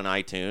SoundCloud and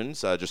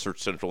iTunes. Just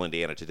search Central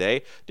Indiana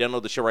Today.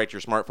 Download the show right to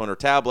your smartphone or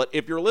tablet.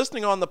 If you're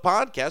listening on the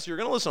podcast, you're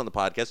going to listen on the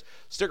podcast,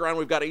 stick around.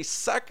 We've got a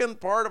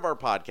second part of our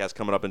podcast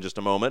coming up in just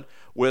a moment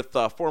with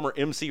former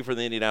Emcee for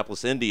the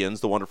Indianapolis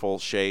Indians, the wonderful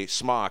Shea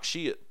Smock.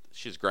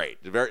 She's great.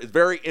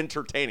 Very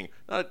entertaining.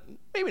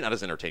 Maybe not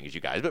as entertaining as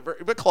you guys,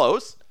 but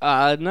close.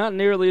 Not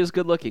nearly as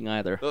good looking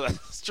either.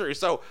 That's true.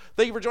 So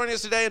thank you for joining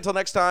us today. Until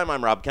next time,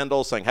 I'm Rob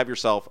Kendall saying have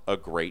yourself a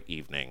great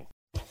evening.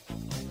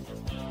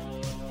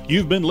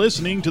 You've been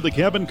listening to the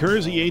Kevin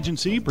Kersey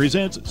Agency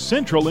presents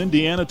Central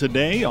Indiana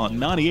Today on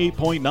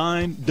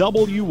 98.9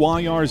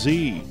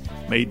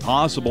 WYRZ. Made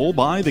possible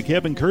by the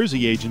Kevin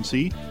Kersey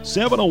Agency,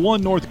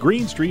 701 North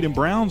Green Street in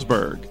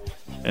Brownsburg.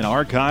 An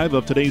archive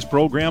of today's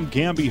program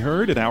can be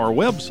heard at our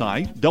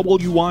website,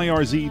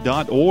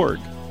 wyrz.org.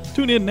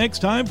 Tune in next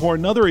time for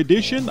another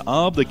edition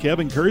of the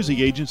Kevin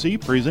Kersey Agency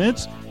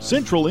presents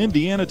Central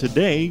Indiana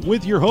Today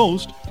with your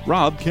host,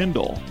 Rob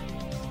Kendall.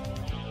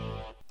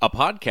 A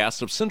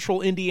podcast of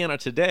Central Indiana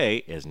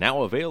Today is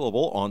now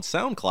available on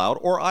SoundCloud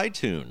or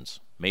iTunes.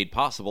 Made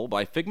possible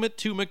by Figment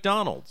 2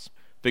 McDonald's.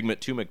 Figment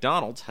 2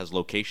 McDonald's has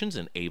locations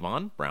in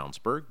Avon,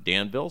 Brownsburg,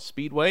 Danville,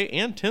 Speedway,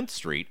 and 10th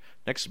Street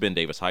next to Ben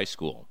Davis High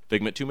School.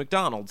 Figment 2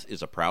 McDonald's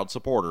is a proud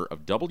supporter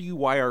of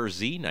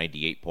WYRZ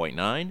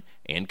 98.9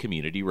 and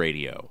Community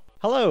Radio.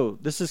 Hello,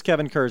 this is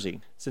Kevin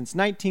Kersey. Since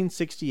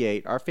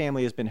 1968, our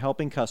family has been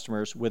helping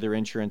customers with their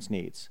insurance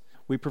needs.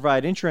 We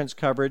provide insurance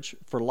coverage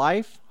for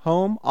life,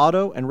 home,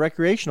 auto, and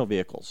recreational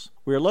vehicles.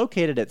 We are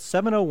located at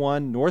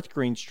 701 North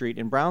Green Street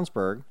in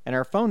Brownsburg, and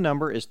our phone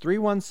number is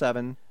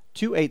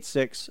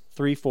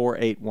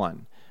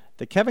 317-286-3481.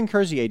 The Kevin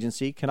Kersey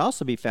Agency can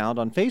also be found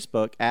on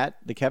Facebook at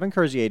The Kevin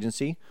Kersey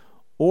Agency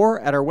or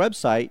at our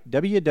website,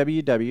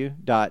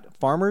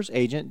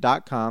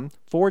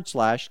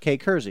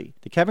 www.farmersagent.com/kkersey.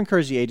 The Kevin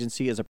Kersey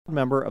Agency is a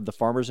member of the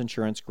Farmers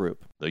Insurance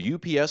Group. The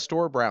UPS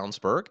Store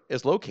Brownsburg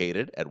is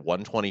located at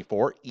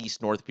 124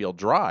 East Northfield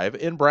Drive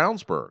in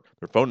Brownsburg.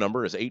 Their phone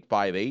number is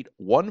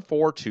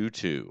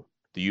 858-1422.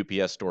 The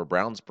UPS Store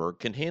Brownsburg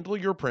can handle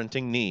your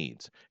printing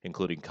needs,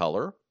 including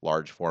color,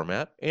 large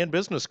format, and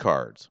business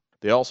cards.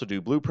 They also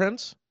do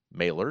blueprints,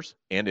 mailers,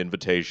 and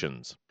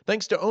invitations.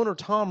 Thanks to owner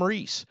Tom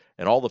Reese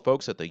and all the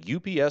folks at the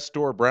UPS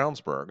Store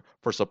Brownsburg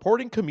for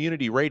supporting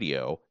community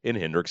radio in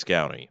Hendricks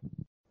County.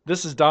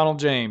 This is Donald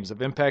James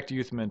of Impact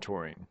Youth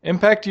Mentoring.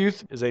 Impact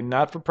Youth is a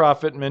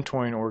not-for-profit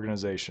mentoring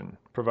organization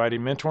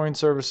providing mentoring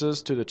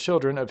services to the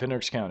children of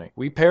Hendricks County.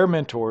 We pair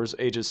mentors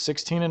ages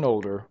 16 and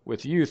older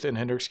with youth in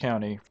Hendricks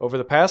County. Over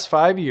the past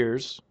 5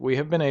 years, we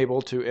have been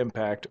able to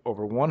impact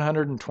over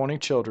 120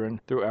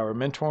 children through our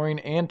mentoring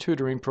and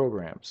tutoring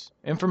programs.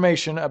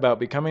 Information about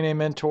becoming a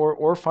mentor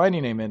or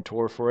finding a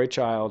mentor for a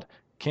child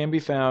can be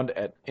found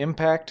at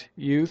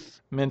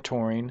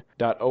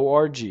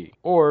impactyouthmentoring.org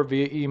or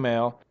via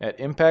email at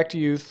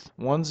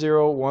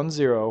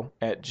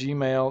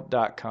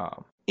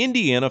impactyouth1010@gmail.com.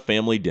 Indiana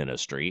Family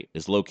Dentistry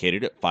is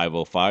located at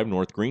 505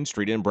 North Green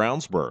Street in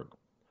Brownsburg.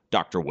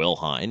 Dr.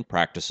 Wilhine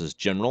practices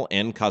general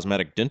and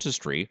cosmetic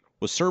dentistry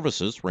with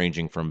services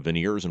ranging from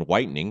veneers and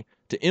whitening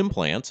to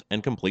implants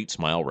and complete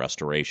smile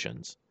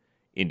restorations.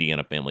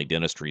 Indiana Family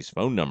Dentistry's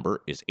phone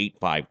number is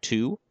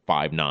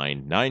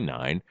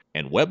 852-5999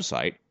 and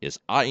website is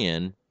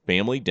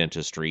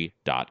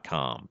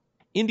infamilydentistry.com.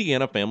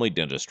 Indiana Family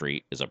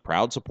Dentistry is a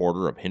proud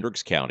supporter of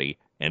Hendricks County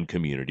and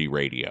community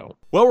radio.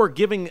 Well, we're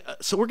giving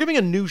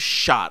a new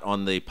shot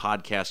on the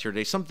podcast here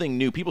today. Something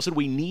new. People said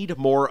we need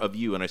more of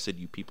you, and I said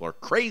you people are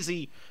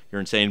crazy.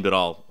 You're insane, but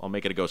I'll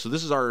make it a go. So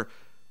this is we're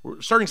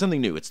starting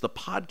something new. It's the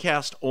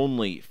podcast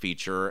only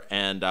feature,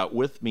 and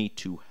with me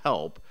to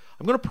help,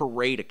 I'm going to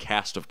parade a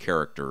cast of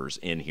characters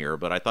in here,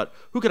 but I thought,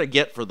 who could I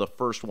get for the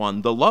first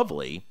one? The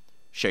lovely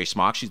Shea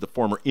Smock. She's the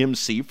former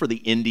Emcee for the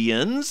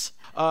Indians.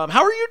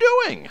 How are you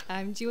doing?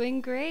 I'm doing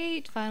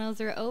great.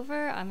 Finals are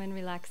over. I'm in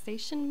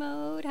relaxation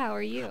mode. How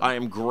are you? I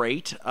am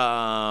great.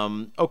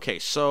 Okay,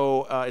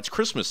 so it's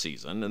Christmas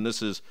season, and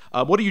this is,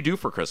 what do you do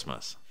for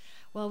Christmas?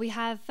 Well, we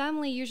have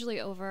family usually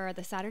over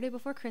the Saturday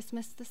before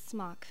Christmas, the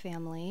Smock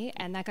family,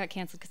 and that got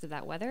canceled because of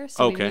that weather.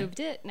 So we moved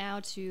it now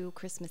to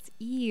Christmas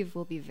Eve.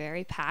 Will be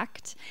very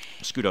packed.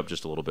 Scoot up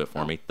just a little bit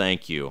for me.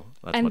 Thank you.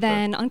 That's and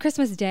then better. On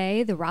Christmas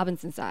Day, the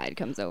Robinson side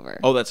comes over.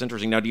 Oh, that's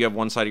interesting. Now, do you have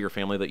one side of your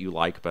family that you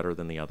like better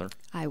than the other?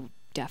 I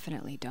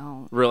definitely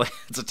don't. Really?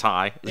 It's a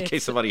tie, in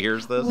case somebody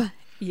hears this?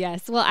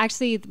 Yes. Well,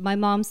 actually, my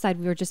mom's side,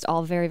 we were just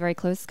all very, very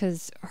close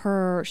because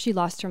she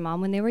lost her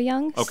mom when they were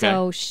young. Okay.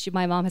 So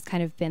my mom has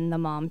kind of been the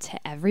mom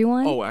to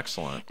everyone. Oh,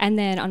 excellent. And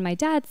then on my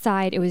dad's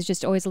side, it was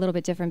just always a little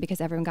bit different because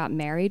everyone got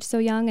married so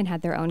young and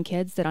had their own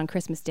kids that on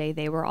Christmas Day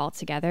they were all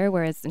together.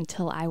 Whereas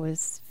until I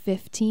was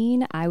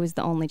 15, I was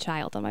the only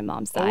child on my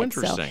mom's side. Oh,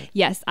 interesting. So,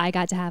 yes, I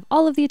got to have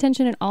all of the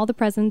attention and all the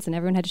presents, and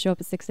everyone had to show up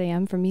at 6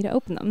 a.m. for me to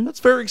open them. That's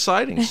very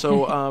exciting.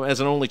 So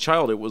as an only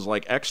child, it was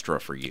like extra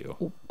for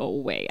you. Oh,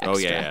 way extra. Oh,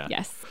 yeah.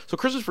 Yes. Yes. So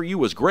Christmas for you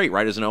was great,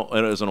 right? As an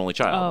only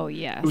child. Oh,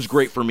 yes. It was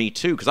great for me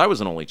too, because I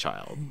was an only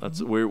child.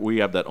 That's we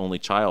have that only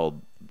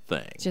child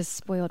thing. Just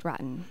spoiled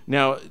rotten.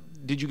 Now,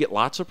 did you get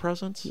lots of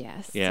presents?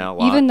 Yes. Yeah, a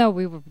lot. Even though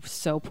we were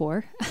so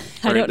poor.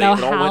 I don't know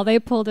how they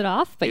pulled it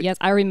off, but yes,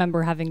 I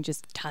remember having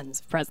just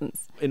tons of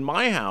presents. In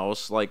my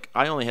house, like,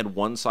 I only had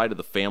one side of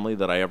the family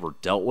that I ever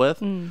dealt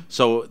with.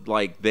 So,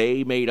 like,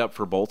 they made up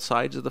for both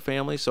sides of the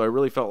family. So I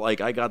really felt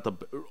like I got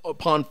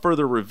upon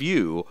further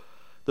review,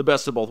 the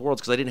best of both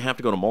worlds, because I didn't have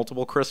to go to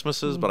multiple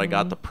Christmases, but I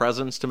got the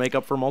presents to make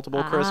up for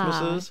multiple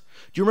Christmases.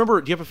 Do you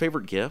have a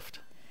favorite gift?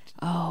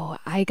 Oh,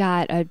 I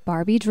got a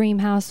Barbie dream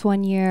house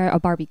one year, a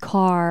Barbie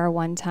car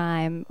one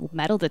time,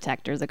 metal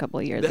detectors a couple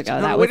of years ago.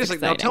 That was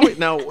exciting. Now, tell me.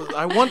 Now,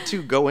 I want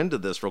to go into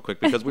this real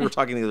quick because we were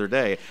talking the other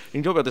day, and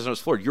you talked about this on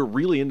this floor. You're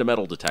really into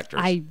metal detectors.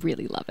 I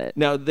really love it.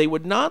 Now, they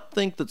would not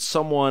think that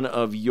someone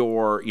of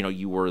your,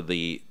 you were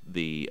the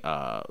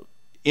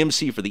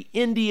MC for the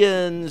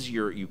Indians.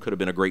 You could have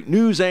been a great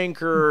news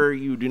anchor.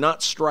 You do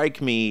not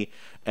strike me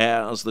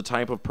as the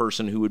type of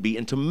person who would be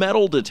into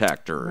metal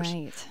detectors.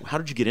 Right. How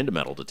did you get into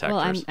metal detectors?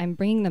 Well, I'm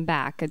bringing them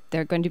back.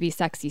 They're going to be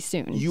sexy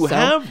soon. You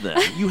have them.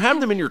 You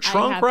have them in your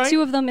trunk, I have right? 2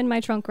 of them in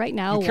my trunk right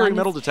now. You carry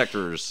metal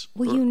detectors.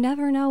 Well, you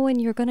never know when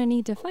you're going to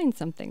need to find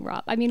something,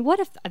 Rob. I mean, what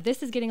if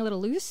this is getting a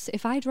little loose?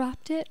 If I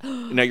dropped it,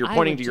 now you're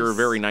pointing to your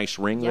very nice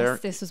ring there.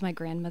 Yes, this was my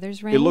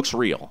grandmother's ring. It looks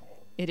real.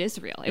 It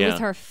is real. It was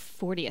her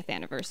 40th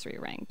anniversary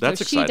ring. That's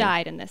so exciting. She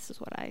died, and this is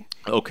what I.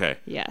 Okay.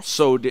 Yes.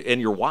 So, and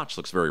your watch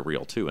looks very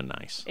real too, and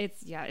nice.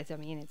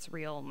 It's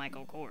real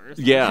Michael Kors.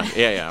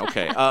 Yeah.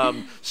 Okay.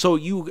 So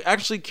you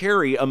actually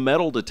carry a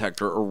metal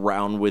detector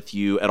around with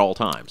you at all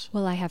times.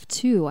 Well, I have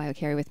 2 I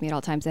carry with me at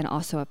all times, and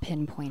also a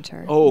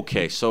pinpointer.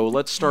 Okay. So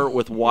let's start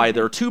with why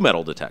there are 2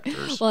 metal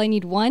detectors. Well, I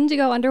need one to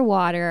go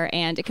underwater,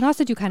 and it can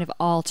also do kind of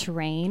all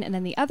terrain, and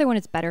then the other one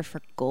is better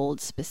for gold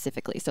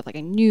specifically. So if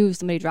I knew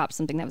somebody dropped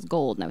something that was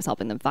gold and I was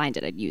helping them find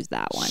it, I'd use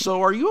that one.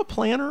 So are you a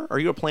planner? Are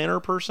you a planner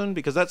person?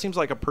 Because that seems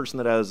like a person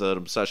that has an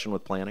obsession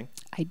with planning.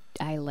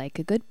 I like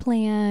a good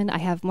plan. I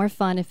have more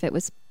fun if it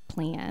was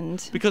planned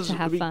to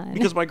have fun.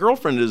 Because my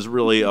girlfriend is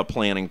really a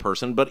planning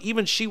person, but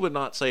even she would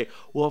not say,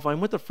 well, if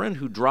I'm with a friend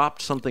who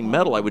dropped something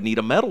metal, I would need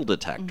a metal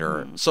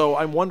detector. So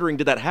I'm wondering,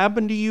 did that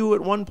happen to you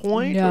at one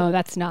point? No,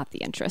 that's not the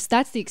interest.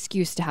 That's the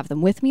excuse to have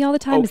them with me all the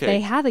time, is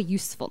they have a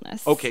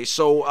usefulness. Okay,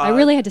 so... I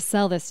really had to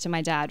sell this to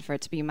my dad for it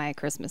to be my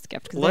Christmas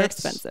gift, because they're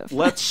expensive.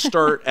 Let's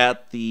start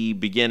at the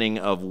beginning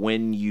of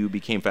when you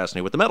became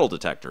fascinated with the metal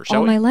detector, shall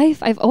all we? my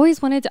life, I've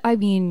always wanted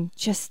to,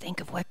 just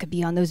think of what could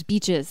be on those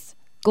beaches.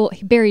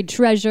 Buried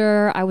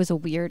treasure. I was a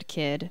weird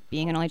kid,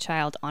 being an only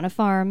child on a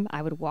farm.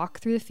 I would walk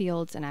through the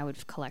fields and I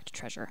would collect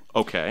treasure.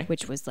 Okay.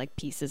 Which was like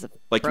pieces of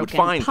like broken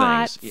you would find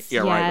pots, things.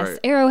 Yeah, yes, right.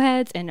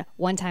 Arrowheads, and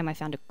one time I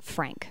found a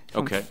franc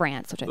from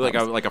France, which I thought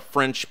was like a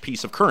French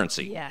piece of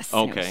currency. Yes.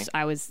 Okay.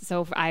 I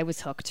was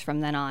hooked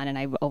from then on, and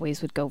I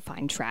always would go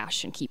find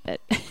trash and keep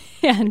it.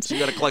 And so you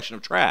got a collection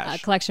of trash.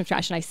 A collection of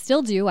trash, and I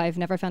still do. I've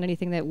never found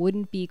anything that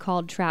wouldn't be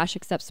called trash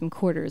except some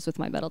quarters with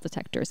my metal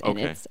detectors, and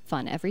it's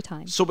fun every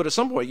time. So, but at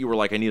some point you were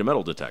like, I need a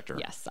metal detector.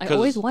 Yes, I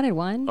always wanted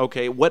one.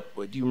 Okay, what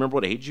do you remember?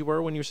 What age you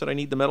were when you said I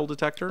need the metal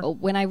detector?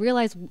 When I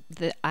realized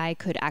that I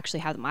could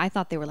actually have them, I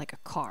thought they were like a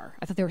car.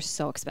 I thought they were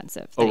so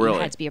expensive. Oh, really?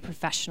 You had to be a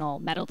professional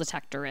metal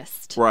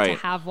detectorist to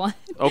have one.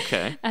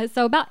 Okay.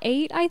 So about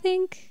 8, I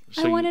think,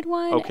 I wanted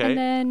one. Okay. And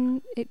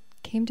then it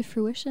came to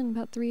fruition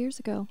about 3 years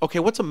ago. Okay,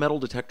 what's a metal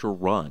detector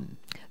run?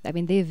 I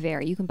mean, they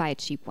vary. You can buy a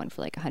cheap one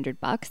for like $100,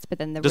 but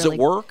then Does it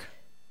work?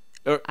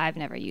 I've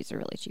never used a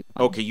really cheap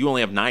one. Okay, you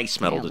only have nice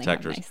metal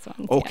detectors. Nice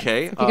ones,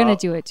 okay, yes. If you're gonna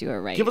do it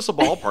right. Give us a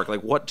ballpark.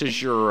 Like, what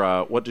does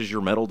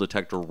your metal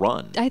detector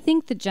run? I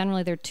think that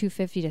generally they're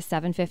 $250 to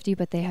 $750,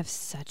 but they have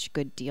such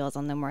good deals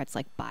on them where it's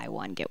like buy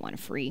one get one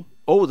free.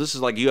 Oh, this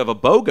is like you have a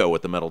BOGO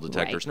with the metal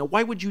detectors. Right. Now,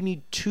 why would you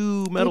need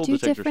 2 metal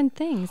detectors? They do different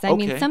things. I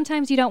mean,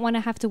 sometimes you don't want to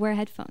have to wear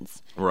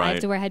headphones. Right. I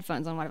have to wear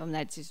headphones on one of them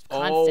that's just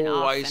constant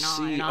off I and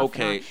see. on and off.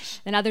 Okay. And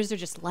on. And others are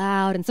just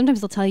loud, and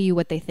sometimes they'll tell you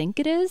what they think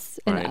it is,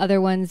 and other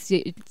ones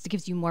it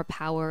gives you more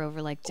power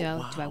over like, do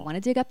I want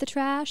to dig up the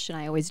trash? And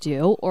I always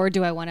do, or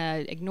do I want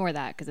to ignore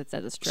that because it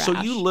says it's trash?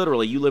 So you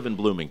live in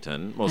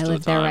Bloomington most of the time. I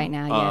live there right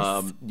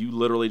now. Yes. You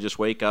literally just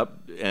wake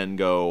up and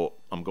go,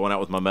 I'm going out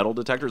with my metal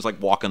detector. It's like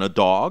walking a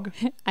dog.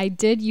 I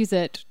did use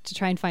it to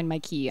try and find my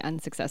key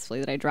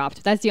unsuccessfully that I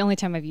dropped. That's the only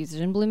time I've used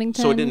it in Bloomington.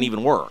 So it didn't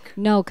even work?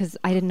 No, because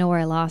I didn't know where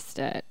I lost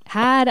it.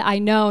 Had I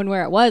known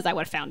where it was, I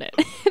would have found it.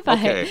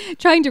 But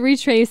trying to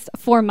retrace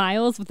 4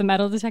 miles with the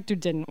metal detector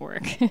didn't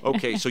work.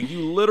 Okay, so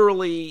you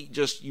literally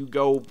you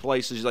go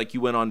places like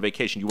you went on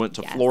vacation. You went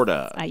to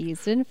Florida. I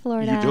used it in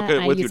Florida. You took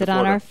it with you to Florida. I used it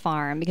on our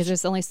farm because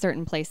there's only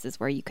certain places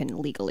where you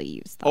can legally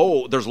use them.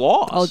 Oh, there's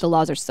laws? Oh, the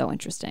laws are so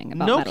interesting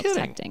about metal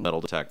detecting. Metal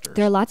detectors.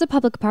 There are lots of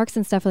public parks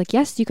and stuff. Like,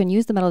 yes, you can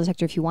use the metal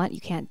detector if you want.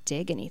 You can't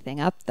dig anything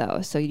up,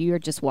 though. So you're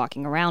just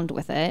walking around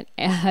with it.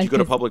 Do you go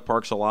to public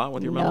parks a lot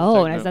with your metal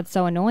detector? No, that's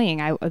so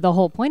annoying. The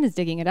whole point is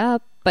digging it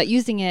up. But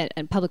using it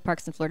in public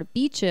parks and Florida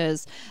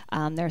beaches,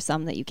 there are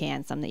some that you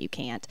can, some that you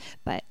can't.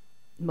 But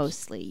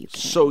mostly you can.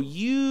 So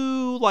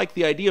you like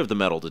the idea of the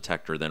metal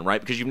detector then, right?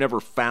 Because you've never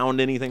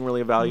found anything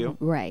really of value?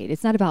 Right.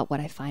 It's not about what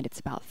I find. It's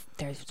about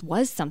there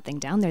was something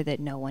down there that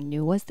no one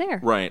knew was there.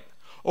 Right.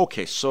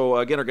 Okay, so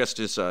again, our guest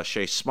is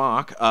Shea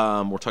Smock.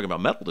 We're talking about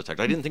metal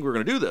detector. I didn't think we were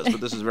going to do this,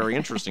 but this is very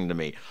interesting to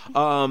me.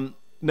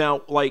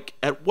 Now, like,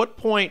 at what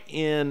point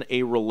in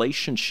a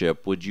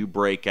relationship would you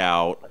break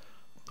out,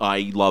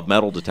 I love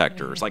metal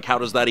detectors? Like, how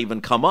does that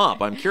even come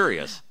up? I'm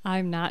curious.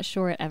 I'm not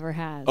sure it ever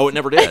has. Oh, it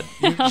never did.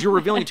 You're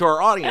revealing it to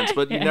our audience,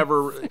 but you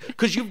never,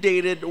 because you've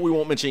dated, we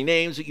won't mention any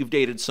names, but you've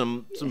dated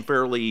some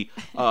fairly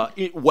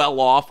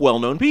well-off,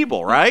 well-known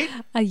people, right?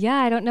 Yeah,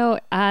 I don't know.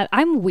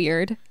 I'm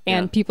weird,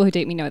 and people who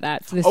date me know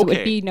that, so this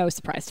would be no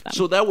surprise to them.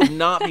 So that would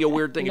not be a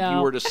weird thing if you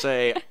No. were to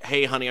say,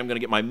 hey, honey, I'm going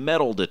to get my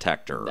metal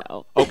detector.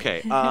 No.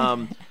 Okay.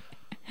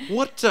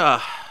 What,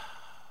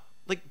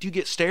 like, do you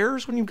get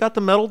stares when you've got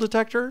the metal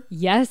detector?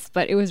 Yes,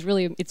 but it's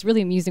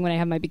really amusing when I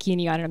have my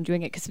bikini on and I'm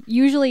doing it, because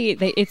usually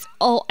it's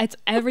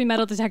every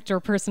metal detector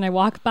person I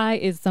walk by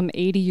is some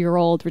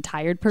 80-year-old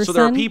retired person. So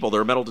there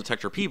are metal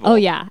detector people. Oh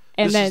yeah,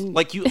 and This then is,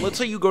 like, let's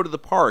say you go to the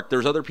park.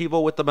 There's other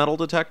people with the metal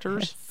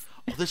detectors.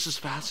 Oh, this is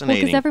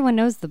fascinating. because everyone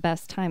knows the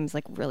best time is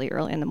like really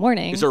early in the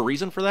morning. Is there a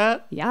reason for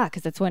that? Yeah,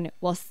 because that's when,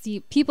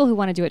 people who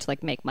want to do it to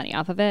like make money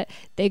off of it,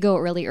 they go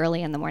really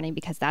early in the morning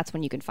because that's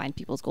when you can find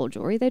people's gold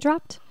jewelry they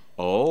dropped.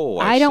 Oh,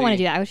 I don't want to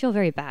see. do that. I would feel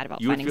very bad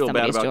about You would finding feel bad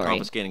somebody's about jewelry.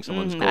 confiscating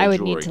someone's gold I would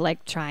jewelry. need to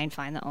like try and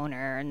find the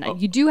owner,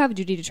 and you do have a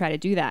duty to try to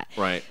do that.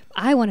 Right.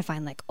 I want to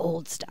find like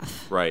old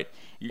stuff. Right.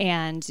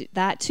 And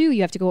that too,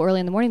 you have to go early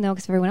in the morning though,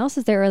 because everyone else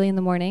is there early in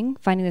the morning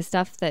finding the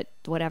stuff that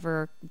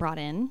whatever brought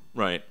in.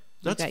 Right.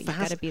 That's you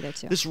got to be there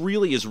too. This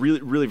really is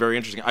really very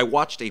interesting. I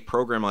watched a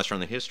program last year on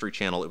the History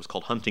Channel. It was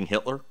called Hunting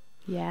Hitler.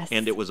 Yes.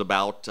 And it was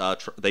about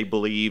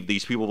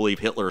these people believe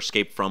Hitler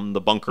escaped from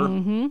the bunker,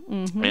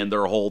 and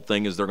their whole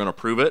thing is they're going to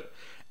prove it.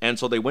 And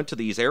so they went to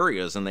these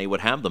areas and they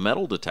would have the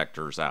metal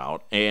detectors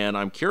out. And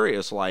I'm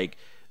curious, like,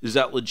 is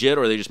that legit,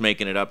 or are they just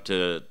making it up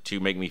to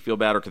make me feel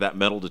bad, or could that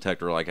metal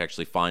detector like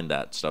actually find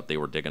that stuff they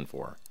were digging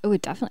for? It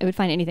would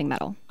find anything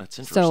metal. That's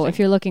interesting. So if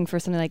you're looking for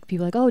something like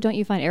people are like, oh, don't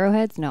you find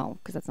arrowheads? No,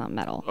 because that's not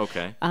metal.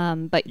 Okay.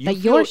 But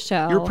your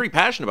show, you're pretty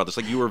passionate about this.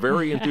 Like, you were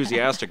very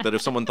enthusiastic that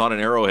if someone thought an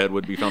arrowhead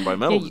would be found by a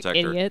metal you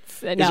detector,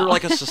 idiots. is No. there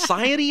like a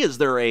society? Is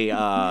there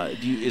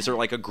is there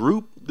like a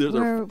group?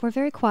 We're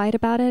very quiet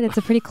about it. It's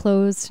a pretty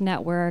closed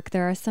network.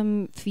 There are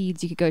some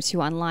feeds you could go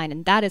to online,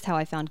 and that is how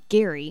I found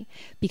Gary,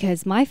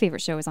 because my favorite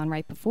show was on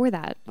right before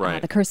that,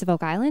 Right. The Curse of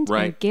Oak Island.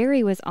 Right. And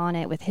Gary was on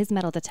it with his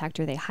metal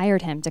detector. They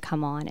hired him to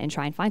come on and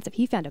try and find stuff.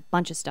 He found a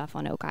bunch of stuff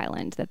on Oak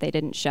Island that they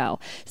didn't show.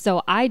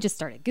 So I just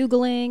started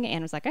Googling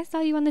and was like, I saw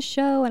you on the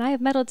show and I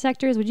have metal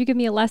detectors. Would you give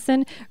me a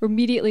lesson?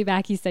 Immediately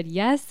back, he said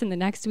yes. And the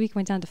next week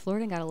went down to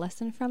Florida and got a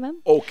lesson from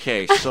him.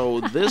 Okay, so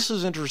this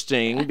is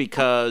interesting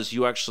because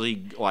you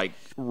actually like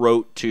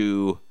wrote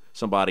to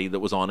somebody that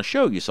was on a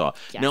show you saw.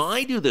 Yes. Now,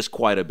 I do this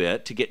quite a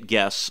bit to get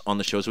guests on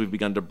the shows. We've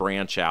begun to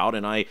branch out,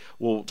 and I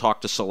will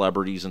talk to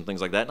celebrities and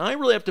things like that. And I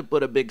really have to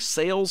put a big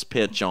sales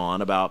pitch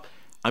on about,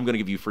 I'm going to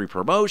give you free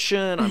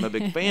promotion. I'm a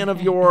big fan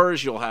of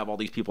yours. You'll have all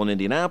these people in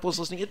Indianapolis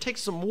listening. It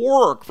takes some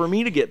work for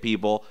me to get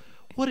people.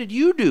 What did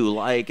you do?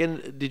 Like,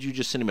 and did you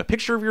just send him a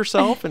picture of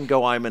yourself and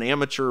go, I'm an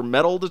amateur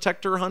metal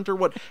detector hunter?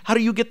 How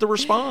do you get the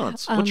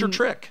response? What's your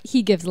trick?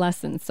 He gives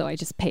lessons, so I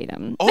just paid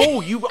him.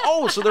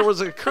 So there was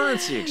a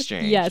currency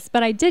exchange. Yes,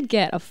 but I did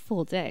get a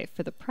full day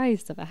for the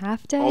price of a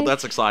half day. Oh,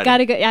 that's exciting.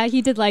 Gotta go. Yeah,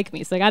 he did like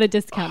me, so I got a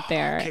discount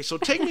there. Okay, so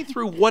take me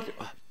through what,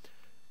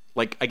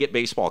 like, I get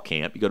baseball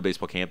camp. You go to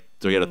baseball camp,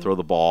 so you got to throw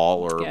the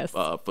ball, or Yes.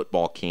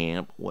 Football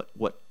camp.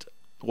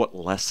 What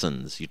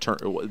lessons you turn?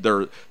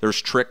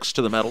 There's tricks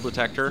to the metal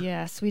detector.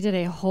 Yes, we did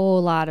a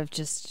whole lot of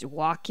just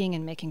walking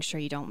and making sure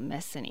you don't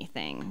miss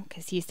anything.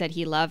 Because he said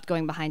he loved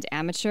going behind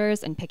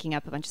amateurs and picking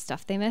up a bunch of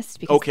stuff they missed,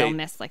 because Okay. they'll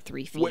miss like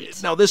 3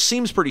 feet. Now this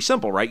seems pretty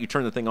simple, right? You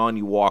turn the thing on,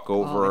 you walk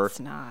over. Oh,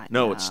 it's not.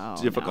 No, it's No.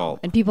 difficult.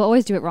 And people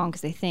always do it wrong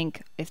because they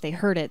think if they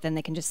heard it, then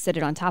they can just sit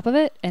it on top of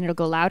it and it'll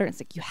go louder.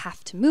 It's like you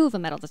have to move a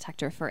metal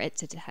detector for it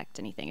to detect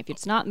anything. If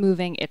it's not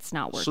moving, it's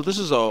not working. So this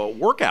is a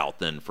workout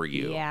then for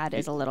you. Yeah, it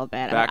is a little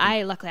bit. Back-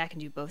 Luckily I can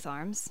do both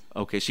arms.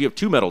 Okay, so you have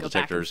two metal Go back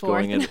and detectors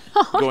forth.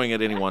 going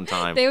at any one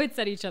time. They would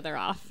set each other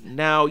off.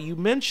 Now, you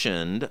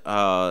mentioned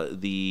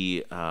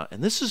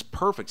and this is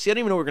perfect. See, I didn't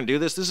even know we were going to do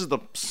this. This is the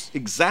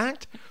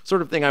exact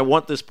sort of thing I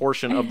want this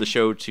portion of the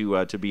show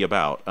to be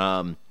about.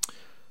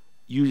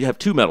 You have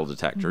two metal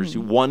detectors.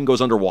 Mm-hmm. One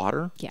goes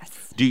underwater.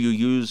 Yes. Do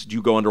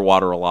you go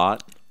underwater a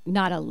lot?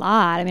 Not a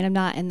lot. I mean,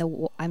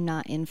 I'm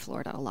not in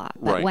Florida a lot,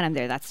 but Right. when I'm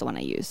there, that's the one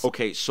I use.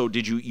 Okay, so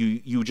did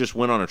you just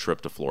went on a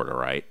trip to Florida,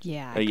 right?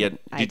 Yeah,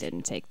 I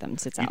didn't take them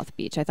to South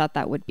Beach. I thought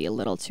that would be a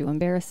little too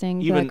embarrassing.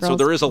 for Even- the so girls.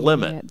 there is a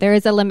limit. Yeah, there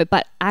is a limit,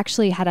 but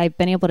actually, had I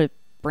been able to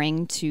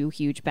bring 2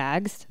 huge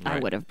bags, I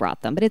Right. would have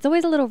brought them. But it's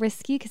always a little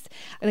risky because,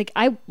 like,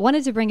 I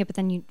wanted to bring it, but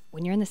then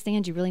when you're in the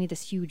sand, you really need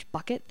this huge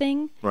bucket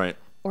thing, Right.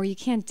 or you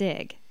can't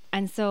dig.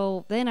 And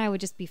so then I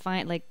would just be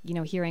fine, like,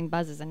 hearing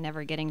buzzes and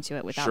never getting to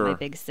it without my Sure.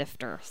 big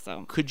sifter.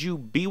 So Could you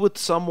be with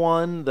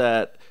someone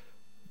that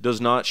does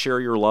not share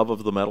your love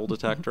of the metal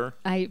detector?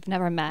 I've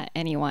never met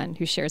anyone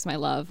who shares my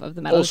love of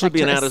the metal Also be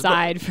detector an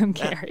aside from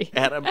Gary.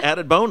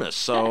 Added bonus.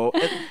 So,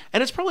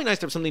 and it's probably nice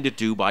to have something to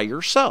do by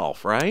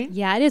yourself, right?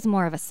 Yeah, it is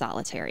more of a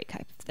solitary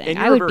type of thing. And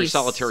I you're a would very be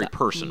solitary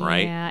person,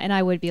 right? Yeah, and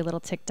I would be a little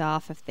ticked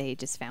off if they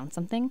just found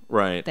something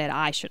Right. that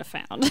I should have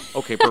found.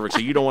 Okay, perfect. So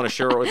you don't want to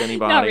share it with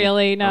anybody? Not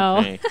really, no.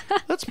 Okay.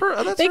 That's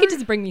They could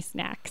just bring me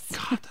snacks.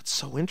 God, that's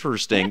so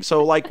interesting.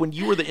 So, like, when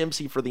you were the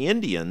MC for the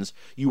Indians,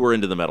 you were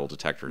into the metal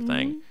detector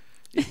thing.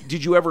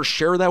 Did you ever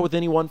share that with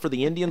anyone for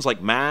the Indians,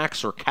 like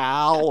Max or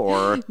Cal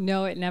or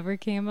No, it never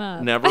came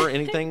up. never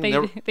anything? They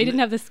never, didn't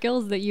have the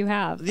skills that you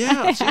have.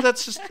 Yeah, see,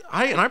 that's just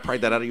I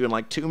pried that out of you in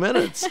like 2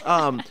 minutes.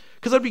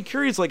 Because I'd be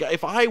curious, like,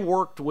 if I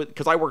worked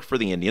because I worked for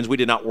the Indians, we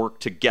did not work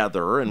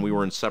together, and we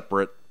were in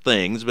separate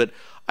things. But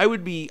I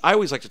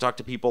always like to talk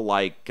to people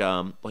like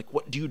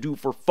what do you do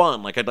for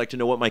fun? Like, I'd like to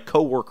know what my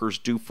coworkers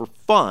do for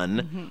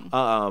fun.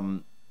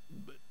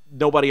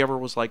 Nobody ever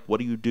was like,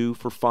 what do you do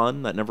for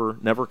fun? That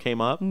never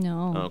came up?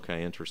 No.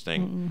 Okay,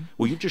 interesting.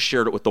 Well, you just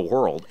shared it with the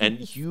world,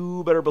 and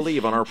you better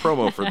believe on our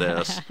promo for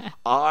this,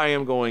 I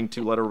am going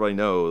to let everybody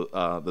know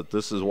that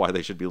this is why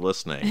they should be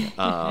listening,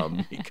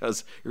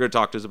 because you're going to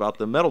talk to us about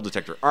the metal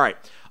detector. All right.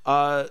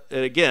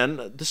 And again,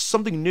 this is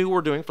something new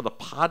we're doing for the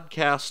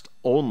podcast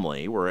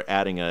only. We're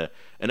adding an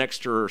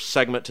extra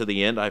segment to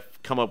the end.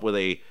 I've come up with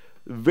a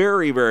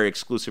very, very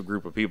exclusive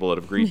group of people that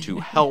have agreed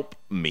to help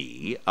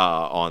me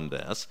on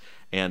this.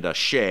 And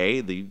Shea,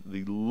 the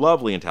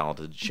lovely and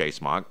talented Shea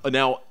Smock,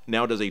 now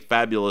does a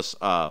fabulous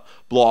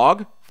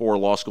blog for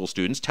law school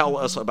students. Tell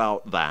us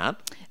about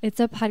that. It's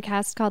a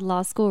podcast called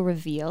Law School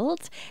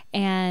Revealed,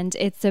 and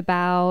it's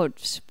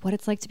about what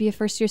it's like to be a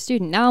first-year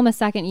student. Now I'm a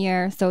second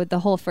year, so the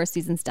whole first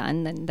season's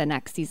done. Then the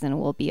next season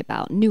will be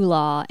about new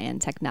law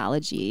and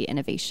technology,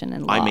 innovation,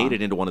 and law. I made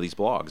it into one of these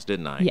blogs,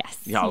 didn't I?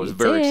 Yes. Yeah, it was you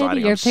very did.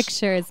 exciting. Your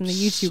picture is in the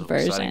YouTube so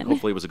version. Exciting.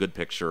 Hopefully it was a good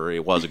picture.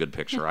 It was a good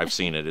picture. I've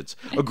seen it. It's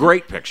a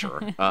great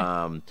picture.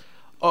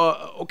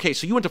 Okay,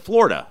 so you went to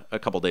Florida a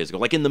couple days ago,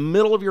 like in the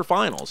middle of your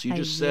finals. You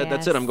just said,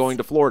 that's it, I'm going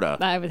to Florida.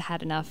 I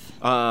had enough.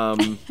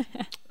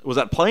 Was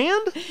that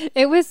planned?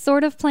 It was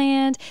sort of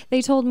planned.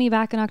 They told me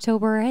back in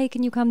October, hey,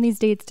 can you come these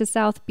dates to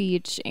South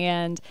Beach?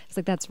 And it's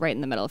like, that's right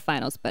in the middle of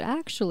finals. But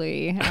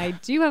actually, I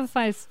do have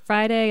a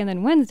Friday and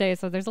then Wednesday,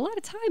 so there's a lot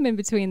of time in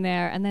between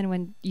there. And then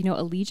when,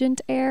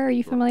 Allegiant Air, are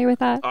you familiar with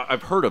that?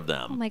 I've heard of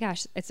them. Oh my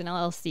gosh, it's an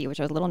LLC, which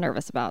I was a little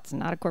nervous about. It's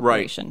not a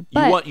corporation.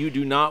 Right. But You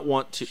do not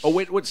want to. Oh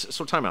wait,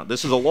 so time out.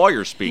 This is a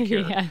lawyer speak here.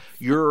 Yes.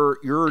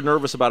 You're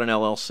nervous about an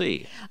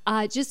LLC.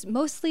 Just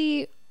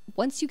mostly.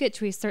 Once you get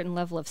to a certain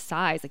level of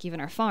size, like even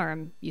our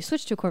farm, you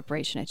switch to a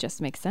corporation. It just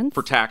makes sense.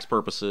 For tax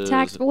purposes.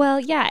 Well,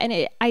 yeah.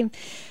 And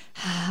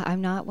I'm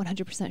not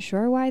 100%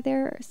 sure why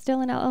they're still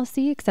an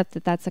LLC, except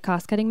that that's a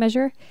cost-cutting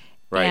measure.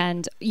 Right.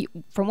 And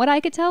from what I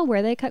could tell,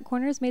 where they cut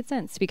corners made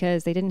sense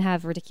because they didn't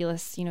have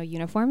ridiculous,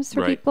 uniforms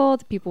for people.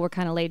 The people were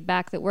kind of laid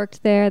back that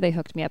worked there. They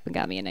hooked me up and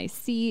got me a nice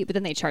seat, but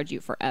then they charge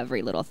you for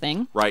every little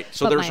thing. Right.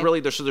 So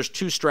there's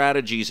two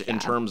strategies in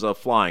terms of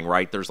flying,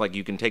 right? There's like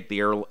you can take the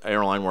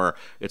airline where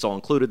it's all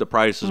included, the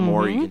price is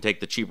more. You can take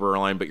the cheaper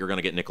airline, but you're going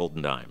to get nickeled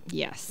and dimed.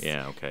 Yes.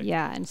 Yeah. Okay.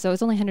 Yeah, and so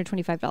it's only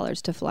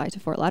 $125 to fly to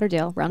Fort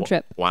Lauderdale round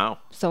trip. Wow.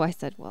 So I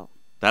said, well.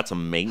 That's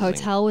amazing.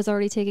 Hotel was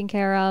already taken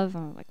care of.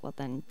 I'm like, well,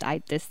 then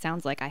this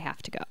sounds like I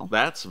have to go.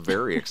 That's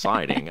very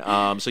exciting.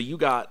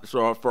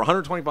 So for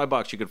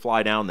 $125, you could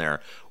fly down there.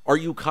 Are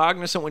you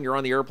cognizant when you're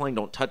on the airplane?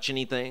 Don't touch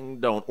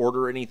anything. Don't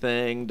order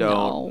anything.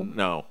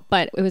 No.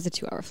 But it was a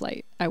 2-hour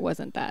flight. I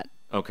wasn't that.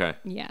 Okay.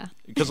 Yeah.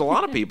 Because a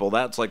lot of people,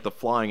 that's like the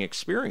flying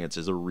experience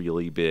is a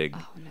really big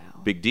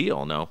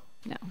deal. No.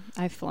 No,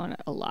 I've flown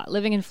a lot.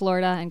 Living in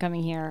Florida and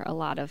coming here, a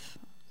lot of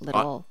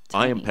little.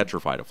 I am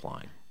petrified of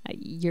flying.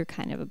 You're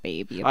kind of a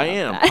baby. I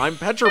am. That. I'm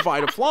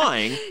petrified of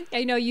flying.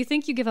 I know you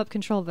think you give up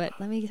control, but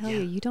let me tell you,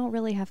 you don't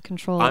really have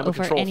control I'm a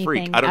over control anything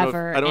freak.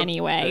 ever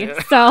anyway.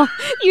 So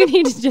you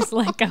need to just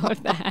let go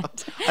of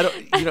that.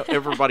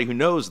 Everybody who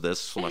knows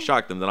this will not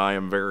shock them that I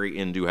am very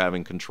into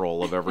having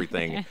control of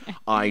everything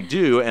I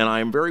do, and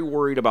I'm very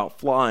worried about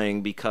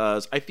flying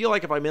because I feel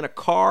like if I'm in a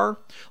car,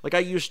 like I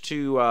used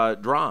to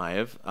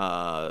drive.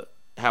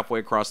 Halfway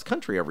across the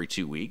country every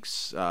 2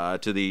 weeks to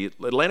the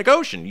Atlantic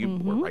Ocean. You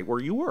were right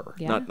where you were.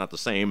 Yeah. Not the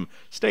same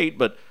state,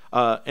 but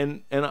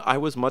and I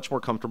was much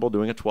more comfortable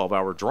doing a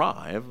 12-hour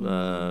drive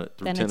through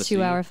than Tennessee. a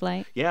 2-hour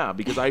flight. Yeah,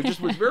 because I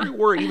just was very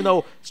worried, even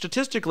though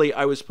statistically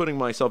I was putting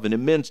myself in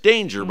immense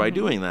danger by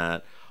doing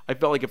that. I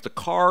felt like if the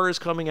car is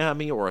coming at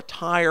me or a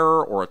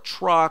tire or a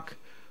truck,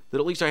 that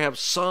at least I have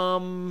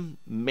some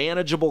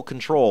manageable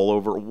control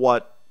over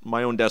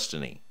my own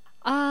destiny.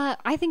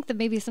 I think that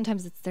maybe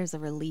sometimes there's a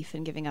relief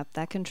in giving up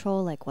that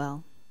control. Like,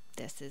 well,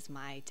 this is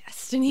my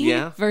destiny.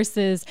 Yeah.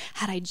 Versus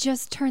had I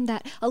just turned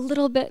that a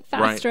little bit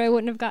faster, I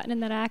wouldn't have gotten in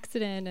that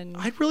accident. And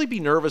I'd really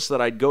be nervous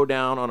that I'd go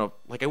down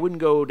I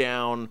wouldn't go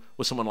down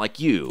with someone like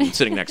you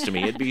sitting next to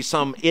me. It'd be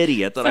some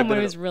idiot that someone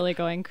who's really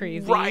going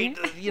crazy. Right.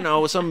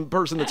 Some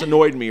person that's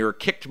annoyed me or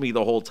kicked me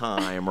the whole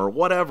time or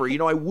whatever.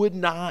 I would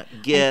not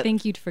get. I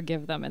think you'd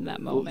forgive them in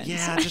that moment.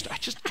 Yeah. I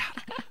just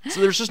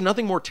So there's just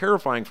nothing more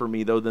terrifying for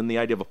me, though, than the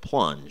idea of a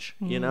plunge,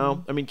 you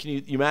know? I mean, can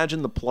you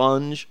imagine the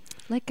plunge?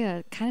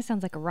 Kind of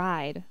sounds like a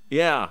ride.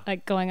 Yeah.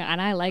 Like going on,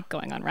 and I like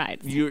going on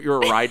rides.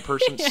 You're a ride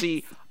person? Yes.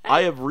 See,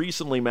 I have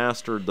recently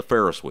mastered the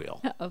Ferris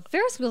wheel.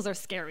 Ferris wheels are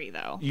scary,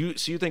 though.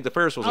 So you think the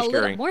Ferris wheels are A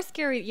scary? little more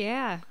scary,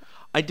 yeah.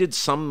 I did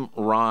some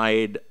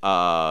ride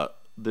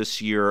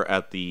this year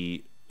at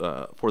the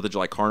 4th of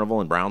July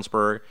Carnival in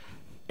Brownsburg,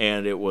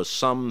 and it was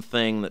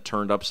something that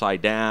turned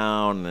upside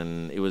down,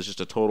 and it was just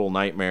a total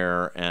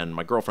nightmare. And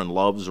my girlfriend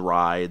loves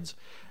rides,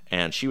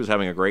 and she was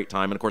having a great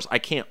time. And, of course, I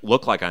can't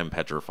look like I'm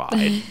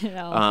petrified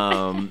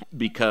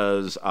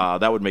because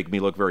that would make me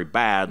look very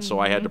bad, so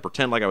I had to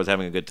pretend like I was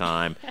having a good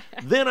time.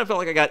 Then I felt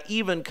like I got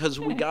even because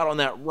we got on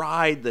that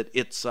ride that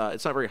it's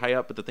not very high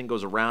up, but the thing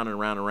goes around and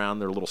around and around.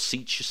 There are little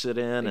seats you sit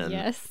in. And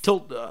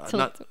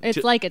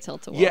It's like a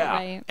tilt-a-whirl, yeah,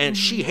 right? and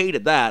she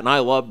hated that, and I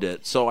loved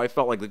it. So I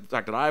felt like the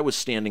fact that I was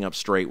standing up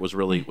straight was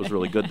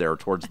really good there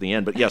towards the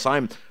end. But, yes,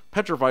 I'm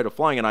petrified of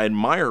flying, and I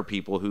admire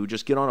people who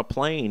just get on a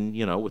plane,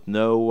 with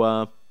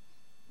no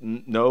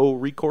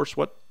recourse.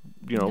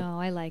 No,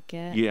 I like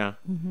it. Yeah.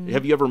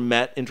 Have you ever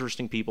met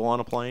interesting people on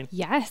a plane?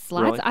 Yes,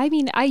 lots. Really? I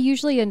mean, I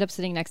usually end up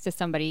sitting next to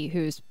somebody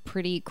who's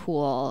pretty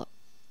cool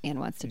and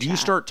wants to Do chat. you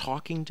start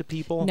talking to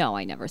people? No,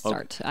 I never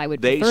start. Okay. I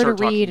would They prefer start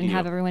to talking read to and you.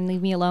 have everyone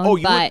leave me alone. Oh,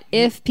 you but would-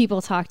 if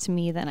people talk to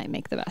me, then I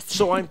make the best.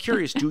 So I'm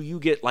curious, do you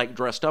get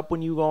dressed up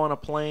when you go on a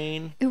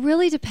plane? It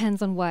really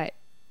depends on what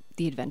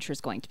the adventure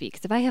is going to be.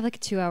 Because if I have a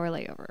 2-hour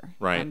layover,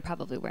 Right. I'm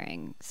probably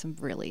wearing some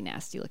really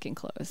nasty looking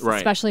clothes. Right.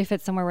 Especially if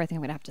it's somewhere where I think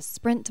I'm going to have to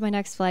sprint to my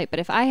next flight. But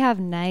if I have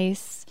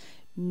nice,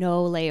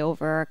 no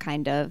layover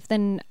kind of,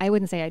 then I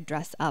wouldn't say I'd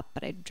dress up,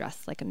 but I'd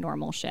dress like a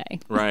normal Shea.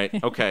 Right.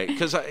 Okay.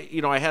 Because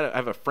I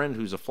have a friend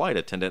who's a flight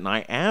attendant, and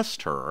I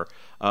asked her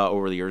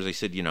over the years. I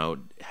said,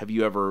 have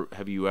you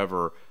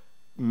ever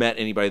met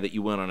anybody that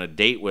you went on a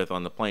date with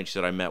on the plane? She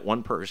said, I met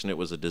one person. It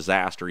was a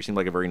disaster. He seemed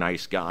like a very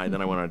nice guy.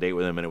 Then I went on a date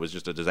with him, and it was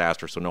just a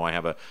disaster. So no, I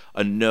have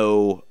a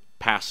no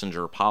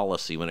passenger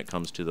policy when it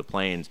comes to the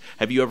planes.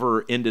 Have you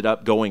ever ended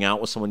up going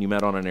out with someone you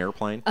met on an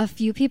airplane? A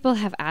few people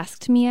have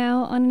asked me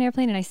out on an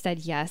airplane, and I said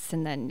yes,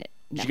 and then Did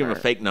never. you give them a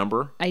fake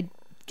number? I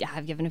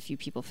have given a few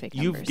people fake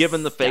You've numbers.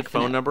 given the fake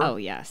phone number? Oh,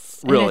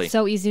 yes. Really? And it's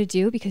so easy to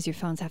do because your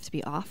phones have to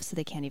be off, so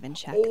they can't even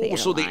check the airline.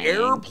 So the which is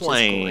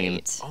airplane.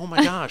 great. Oh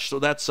my gosh! So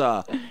that's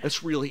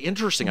really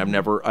interesting. I've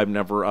never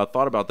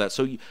thought about that.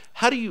 So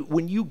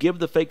when you give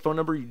the fake phone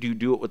number, do you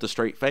do it with a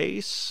straight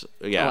face?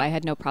 Yeah. Oh, I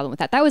had no problem with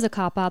that. That was a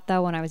cop-out,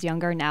 though, when I was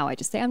younger. Now I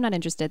just say, I'm not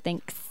interested,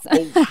 thanks.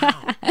 Oh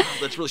wow!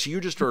 That's really. So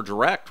you just are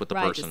direct with the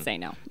Right, person. just say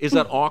no. Is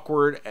that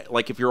awkward?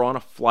 Like if you're on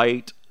a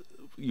flight,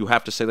 you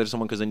have to say that to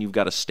someone because then you've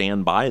got to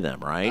stand by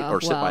them, right,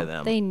 or sit by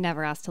them. They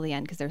never ask till the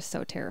end because they're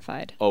so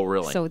terrified. Oh,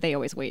 really? So they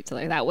always wait till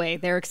they're that way.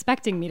 They're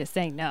expecting me to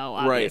say no,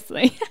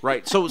 obviously.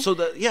 Right. So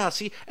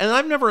see, and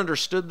I've never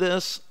understood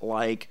this,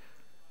 like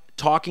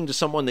talking to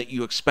someone that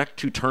you expect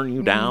to turn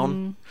you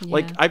down. yeah.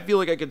 Like I feel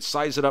like I could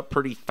size it up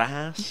pretty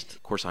fast.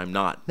 Of course, I'm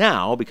not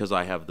now because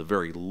I have the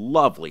very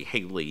lovely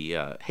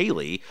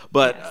Haley.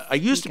 But Yes, I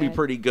used to be good.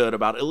 pretty good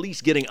about at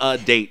least getting a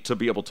date to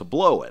be able to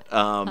blow it.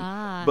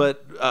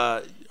 But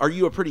are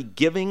you a pretty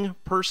giving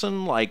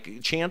person,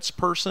 like chance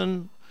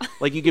person?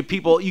 Like you give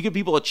people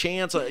a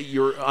chance.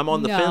 I'm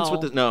on the fence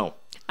with it. No.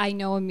 I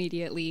know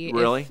immediately.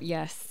 Really?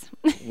 Yes.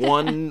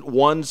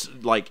 One's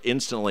like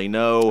instantly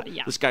no.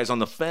 Yeah. This guy's on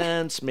the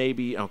fence.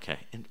 Maybe okay.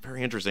 And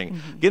very interesting.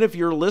 Again, if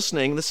you're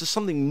listening, this is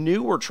something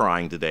new we're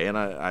trying today, and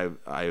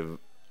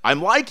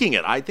I'm liking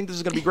it. I think this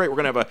is going to be great. We're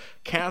going to have a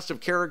cast of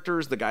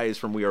characters. The guys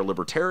from We Are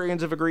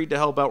Libertarians have agreed to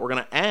help out. We're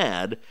going to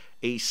add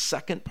a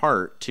second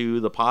part to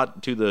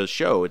the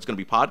show. It's going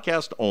to be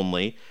podcast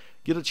only.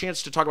 Get a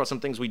chance to talk about some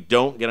things we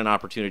don't get an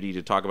opportunity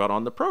to talk about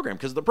on the program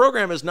because the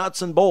program is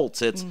nuts and bolts.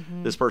 It's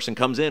this person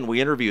comes in, we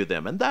interview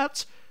them, and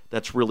that's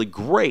really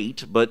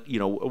great. But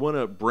I want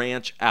to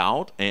branch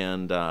out,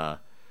 and I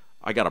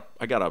got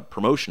a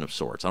promotion of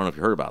sorts. I don't know if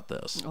you heard about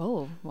this.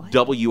 Oh, what?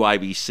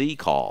 WIBC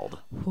called,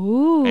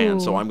 Ooh.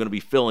 and so I'm going to be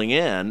filling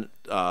in.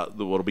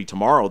 What'll be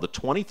tomorrow, the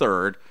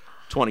 23rd.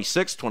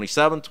 26th,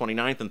 27th,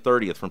 29th, and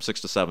 30th from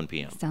 6 to 7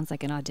 p.m. Sounds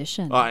like an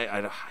audition.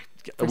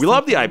 We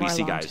love the something more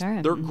IBC guys.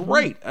 long-term. They're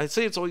great. I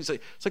say it's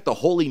like the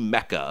holy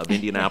mecca of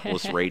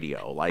Indianapolis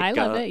radio. Like I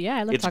love it. Yeah,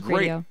 I love it's talk great.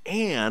 radio.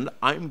 And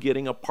I'm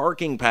getting a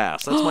parking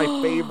pass. That's my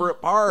favorite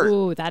part.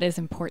 Ooh, that is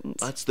important.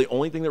 That's the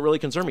only thing that really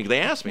concerned me. They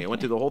asked me. I went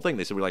through the whole thing.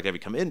 They said, we'd like to have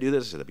you come in and do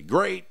this. I said, that'd be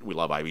great. We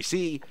love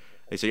IBC.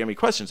 They said, you have any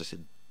questions? I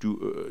said,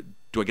 do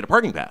I get a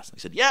parking pass? They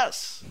said,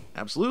 yes,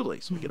 absolutely.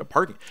 So we get a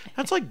parking.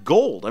 That's like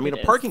gold. I mean, a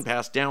parking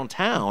pass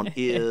downtown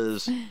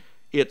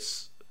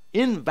it's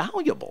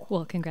invaluable.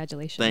 Well,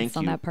 congratulations Thank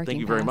on you. that parking Thank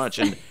you very pass.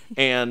 much.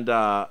 And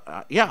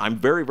yeah, I'm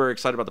very, very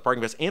excited about the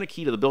parking pass and a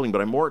key to the building, but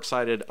I'm more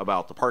excited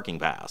about the parking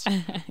pass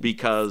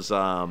because,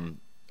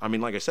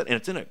 like I said, and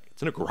it's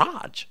in a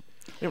garage.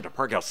 You don't have to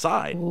park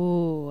outside.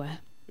 Ooh.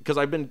 Because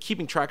I've been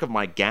keeping track of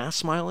my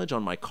gas mileage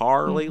on my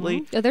car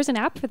lately. Oh, there's an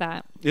app for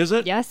that. Is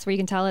it? Yes, where you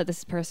can tell it this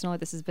is personal or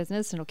this is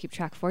business, and it'll keep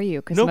track for you.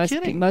 Because No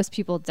kidding. most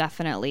people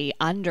definitely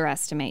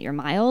underestimate your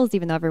miles,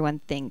 even though everyone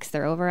thinks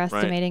they're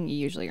overestimating.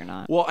 Usually you're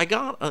not. Well, I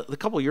got a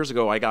couple of years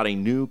ago. I got a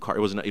new car. It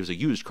was a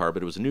used car,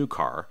 but it was a new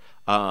car.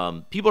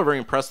 People are very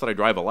impressed that I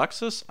drive a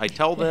Lexus. I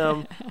tell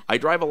them I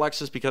drive a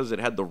Lexus because it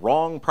had the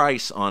wrong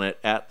price on it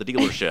at the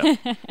dealership.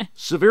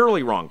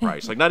 Severely wrong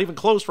price, like not even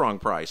close wrong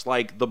price.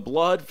 Like the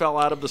blood fell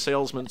out of the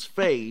salesman's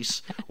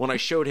face when I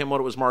showed him what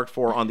it was marked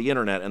for on the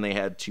internet, and they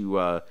had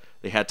to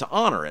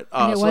honor it.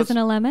 And it wasn't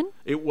a lemon?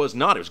 It was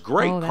not. It was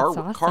great. Oh,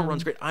 that's Car awesome.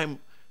 runs great. I'm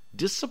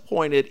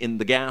disappointed in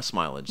the gas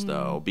mileage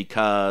though,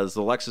 because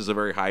the Lexus is a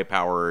very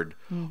high-powered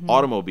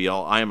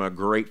automobile. I am a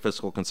great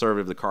fiscal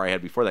conservative. The car I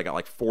had before that got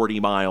like 40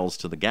 miles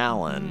to the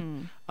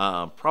gallon.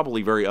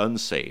 Probably very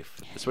unsafe,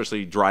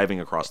 especially driving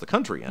across the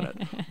country in it.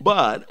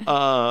 But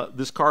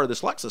this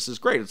Lexus is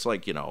great. It's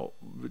like,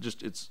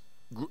 it's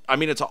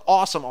an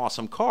awesome,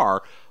 awesome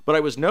car. But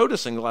I was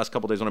noticing the last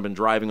couple of days when I've been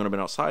driving, when I've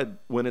been outside,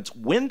 when it's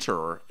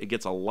winter, it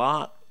gets a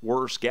lot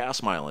worse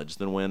gas mileage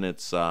than when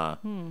it's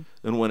in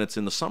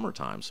the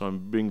summertime. So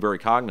I'm being very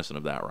cognizant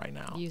of that right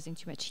now. Using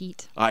too much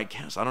heat. I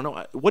guess. I don't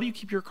know. What do you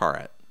keep your car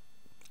at?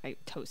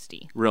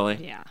 Toasty.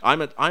 Really? Yeah.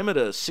 I'm at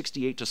a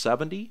 68 to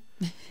 70.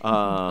 Okay,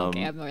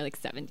 I'm more like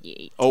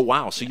 78. Oh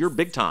wow! So you're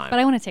big time. But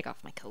I want to take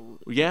off my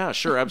coat. Yeah,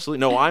 sure, absolutely.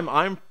 No,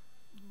 I'm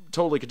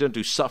totally content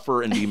to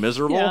suffer and be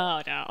miserable.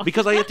 No.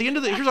 Because at the end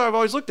of here's how I've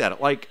always looked at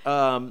it. Like,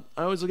 I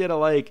always look at it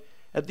like,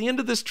 at the end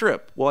of this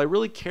trip, will I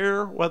really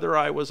care whether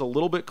I was a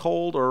little bit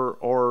cold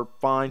or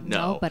fine?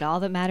 No. But all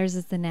that matters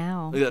is the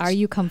now. That's- Are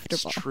you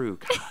comfortable? It's true.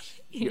 Gosh.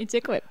 You need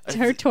to quit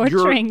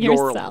torturing your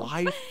yourself.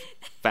 life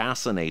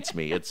fascinates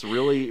me. It's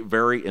really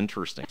very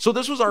interesting. So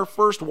this was our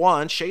first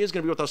one. Shea is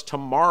going to be with us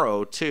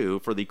tomorrow, too,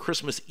 for the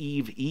Christmas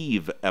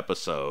Eve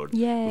episode.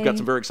 Yay. We've got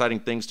some very exciting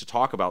things to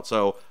talk about.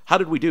 So how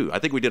did we do? I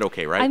think we did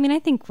okay, right? I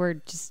think we're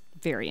just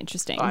very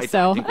interesting. I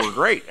think we're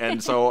great.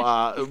 And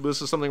so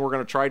this is something we're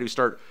going to try to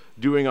start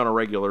doing on a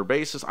regular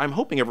basis. I'm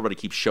hoping everybody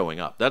keeps showing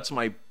up. That's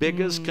my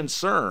biggest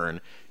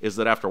concern, is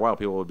that after a while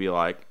people would be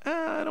like,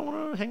 I don't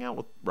want to hang out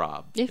with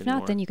Rob If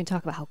anymore. not, then you can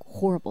talk about how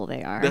horrible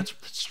they are.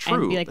 That's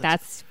true. And be like,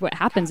 that's what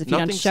happens if you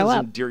don't show Nothing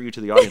up. endear you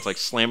to the audience like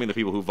slamming the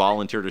people who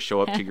volunteer to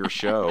show up to your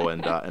show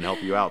and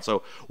help you out.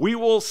 So we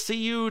will see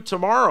you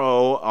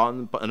tomorrow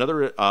on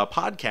another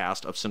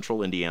podcast of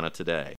Central Indiana Today.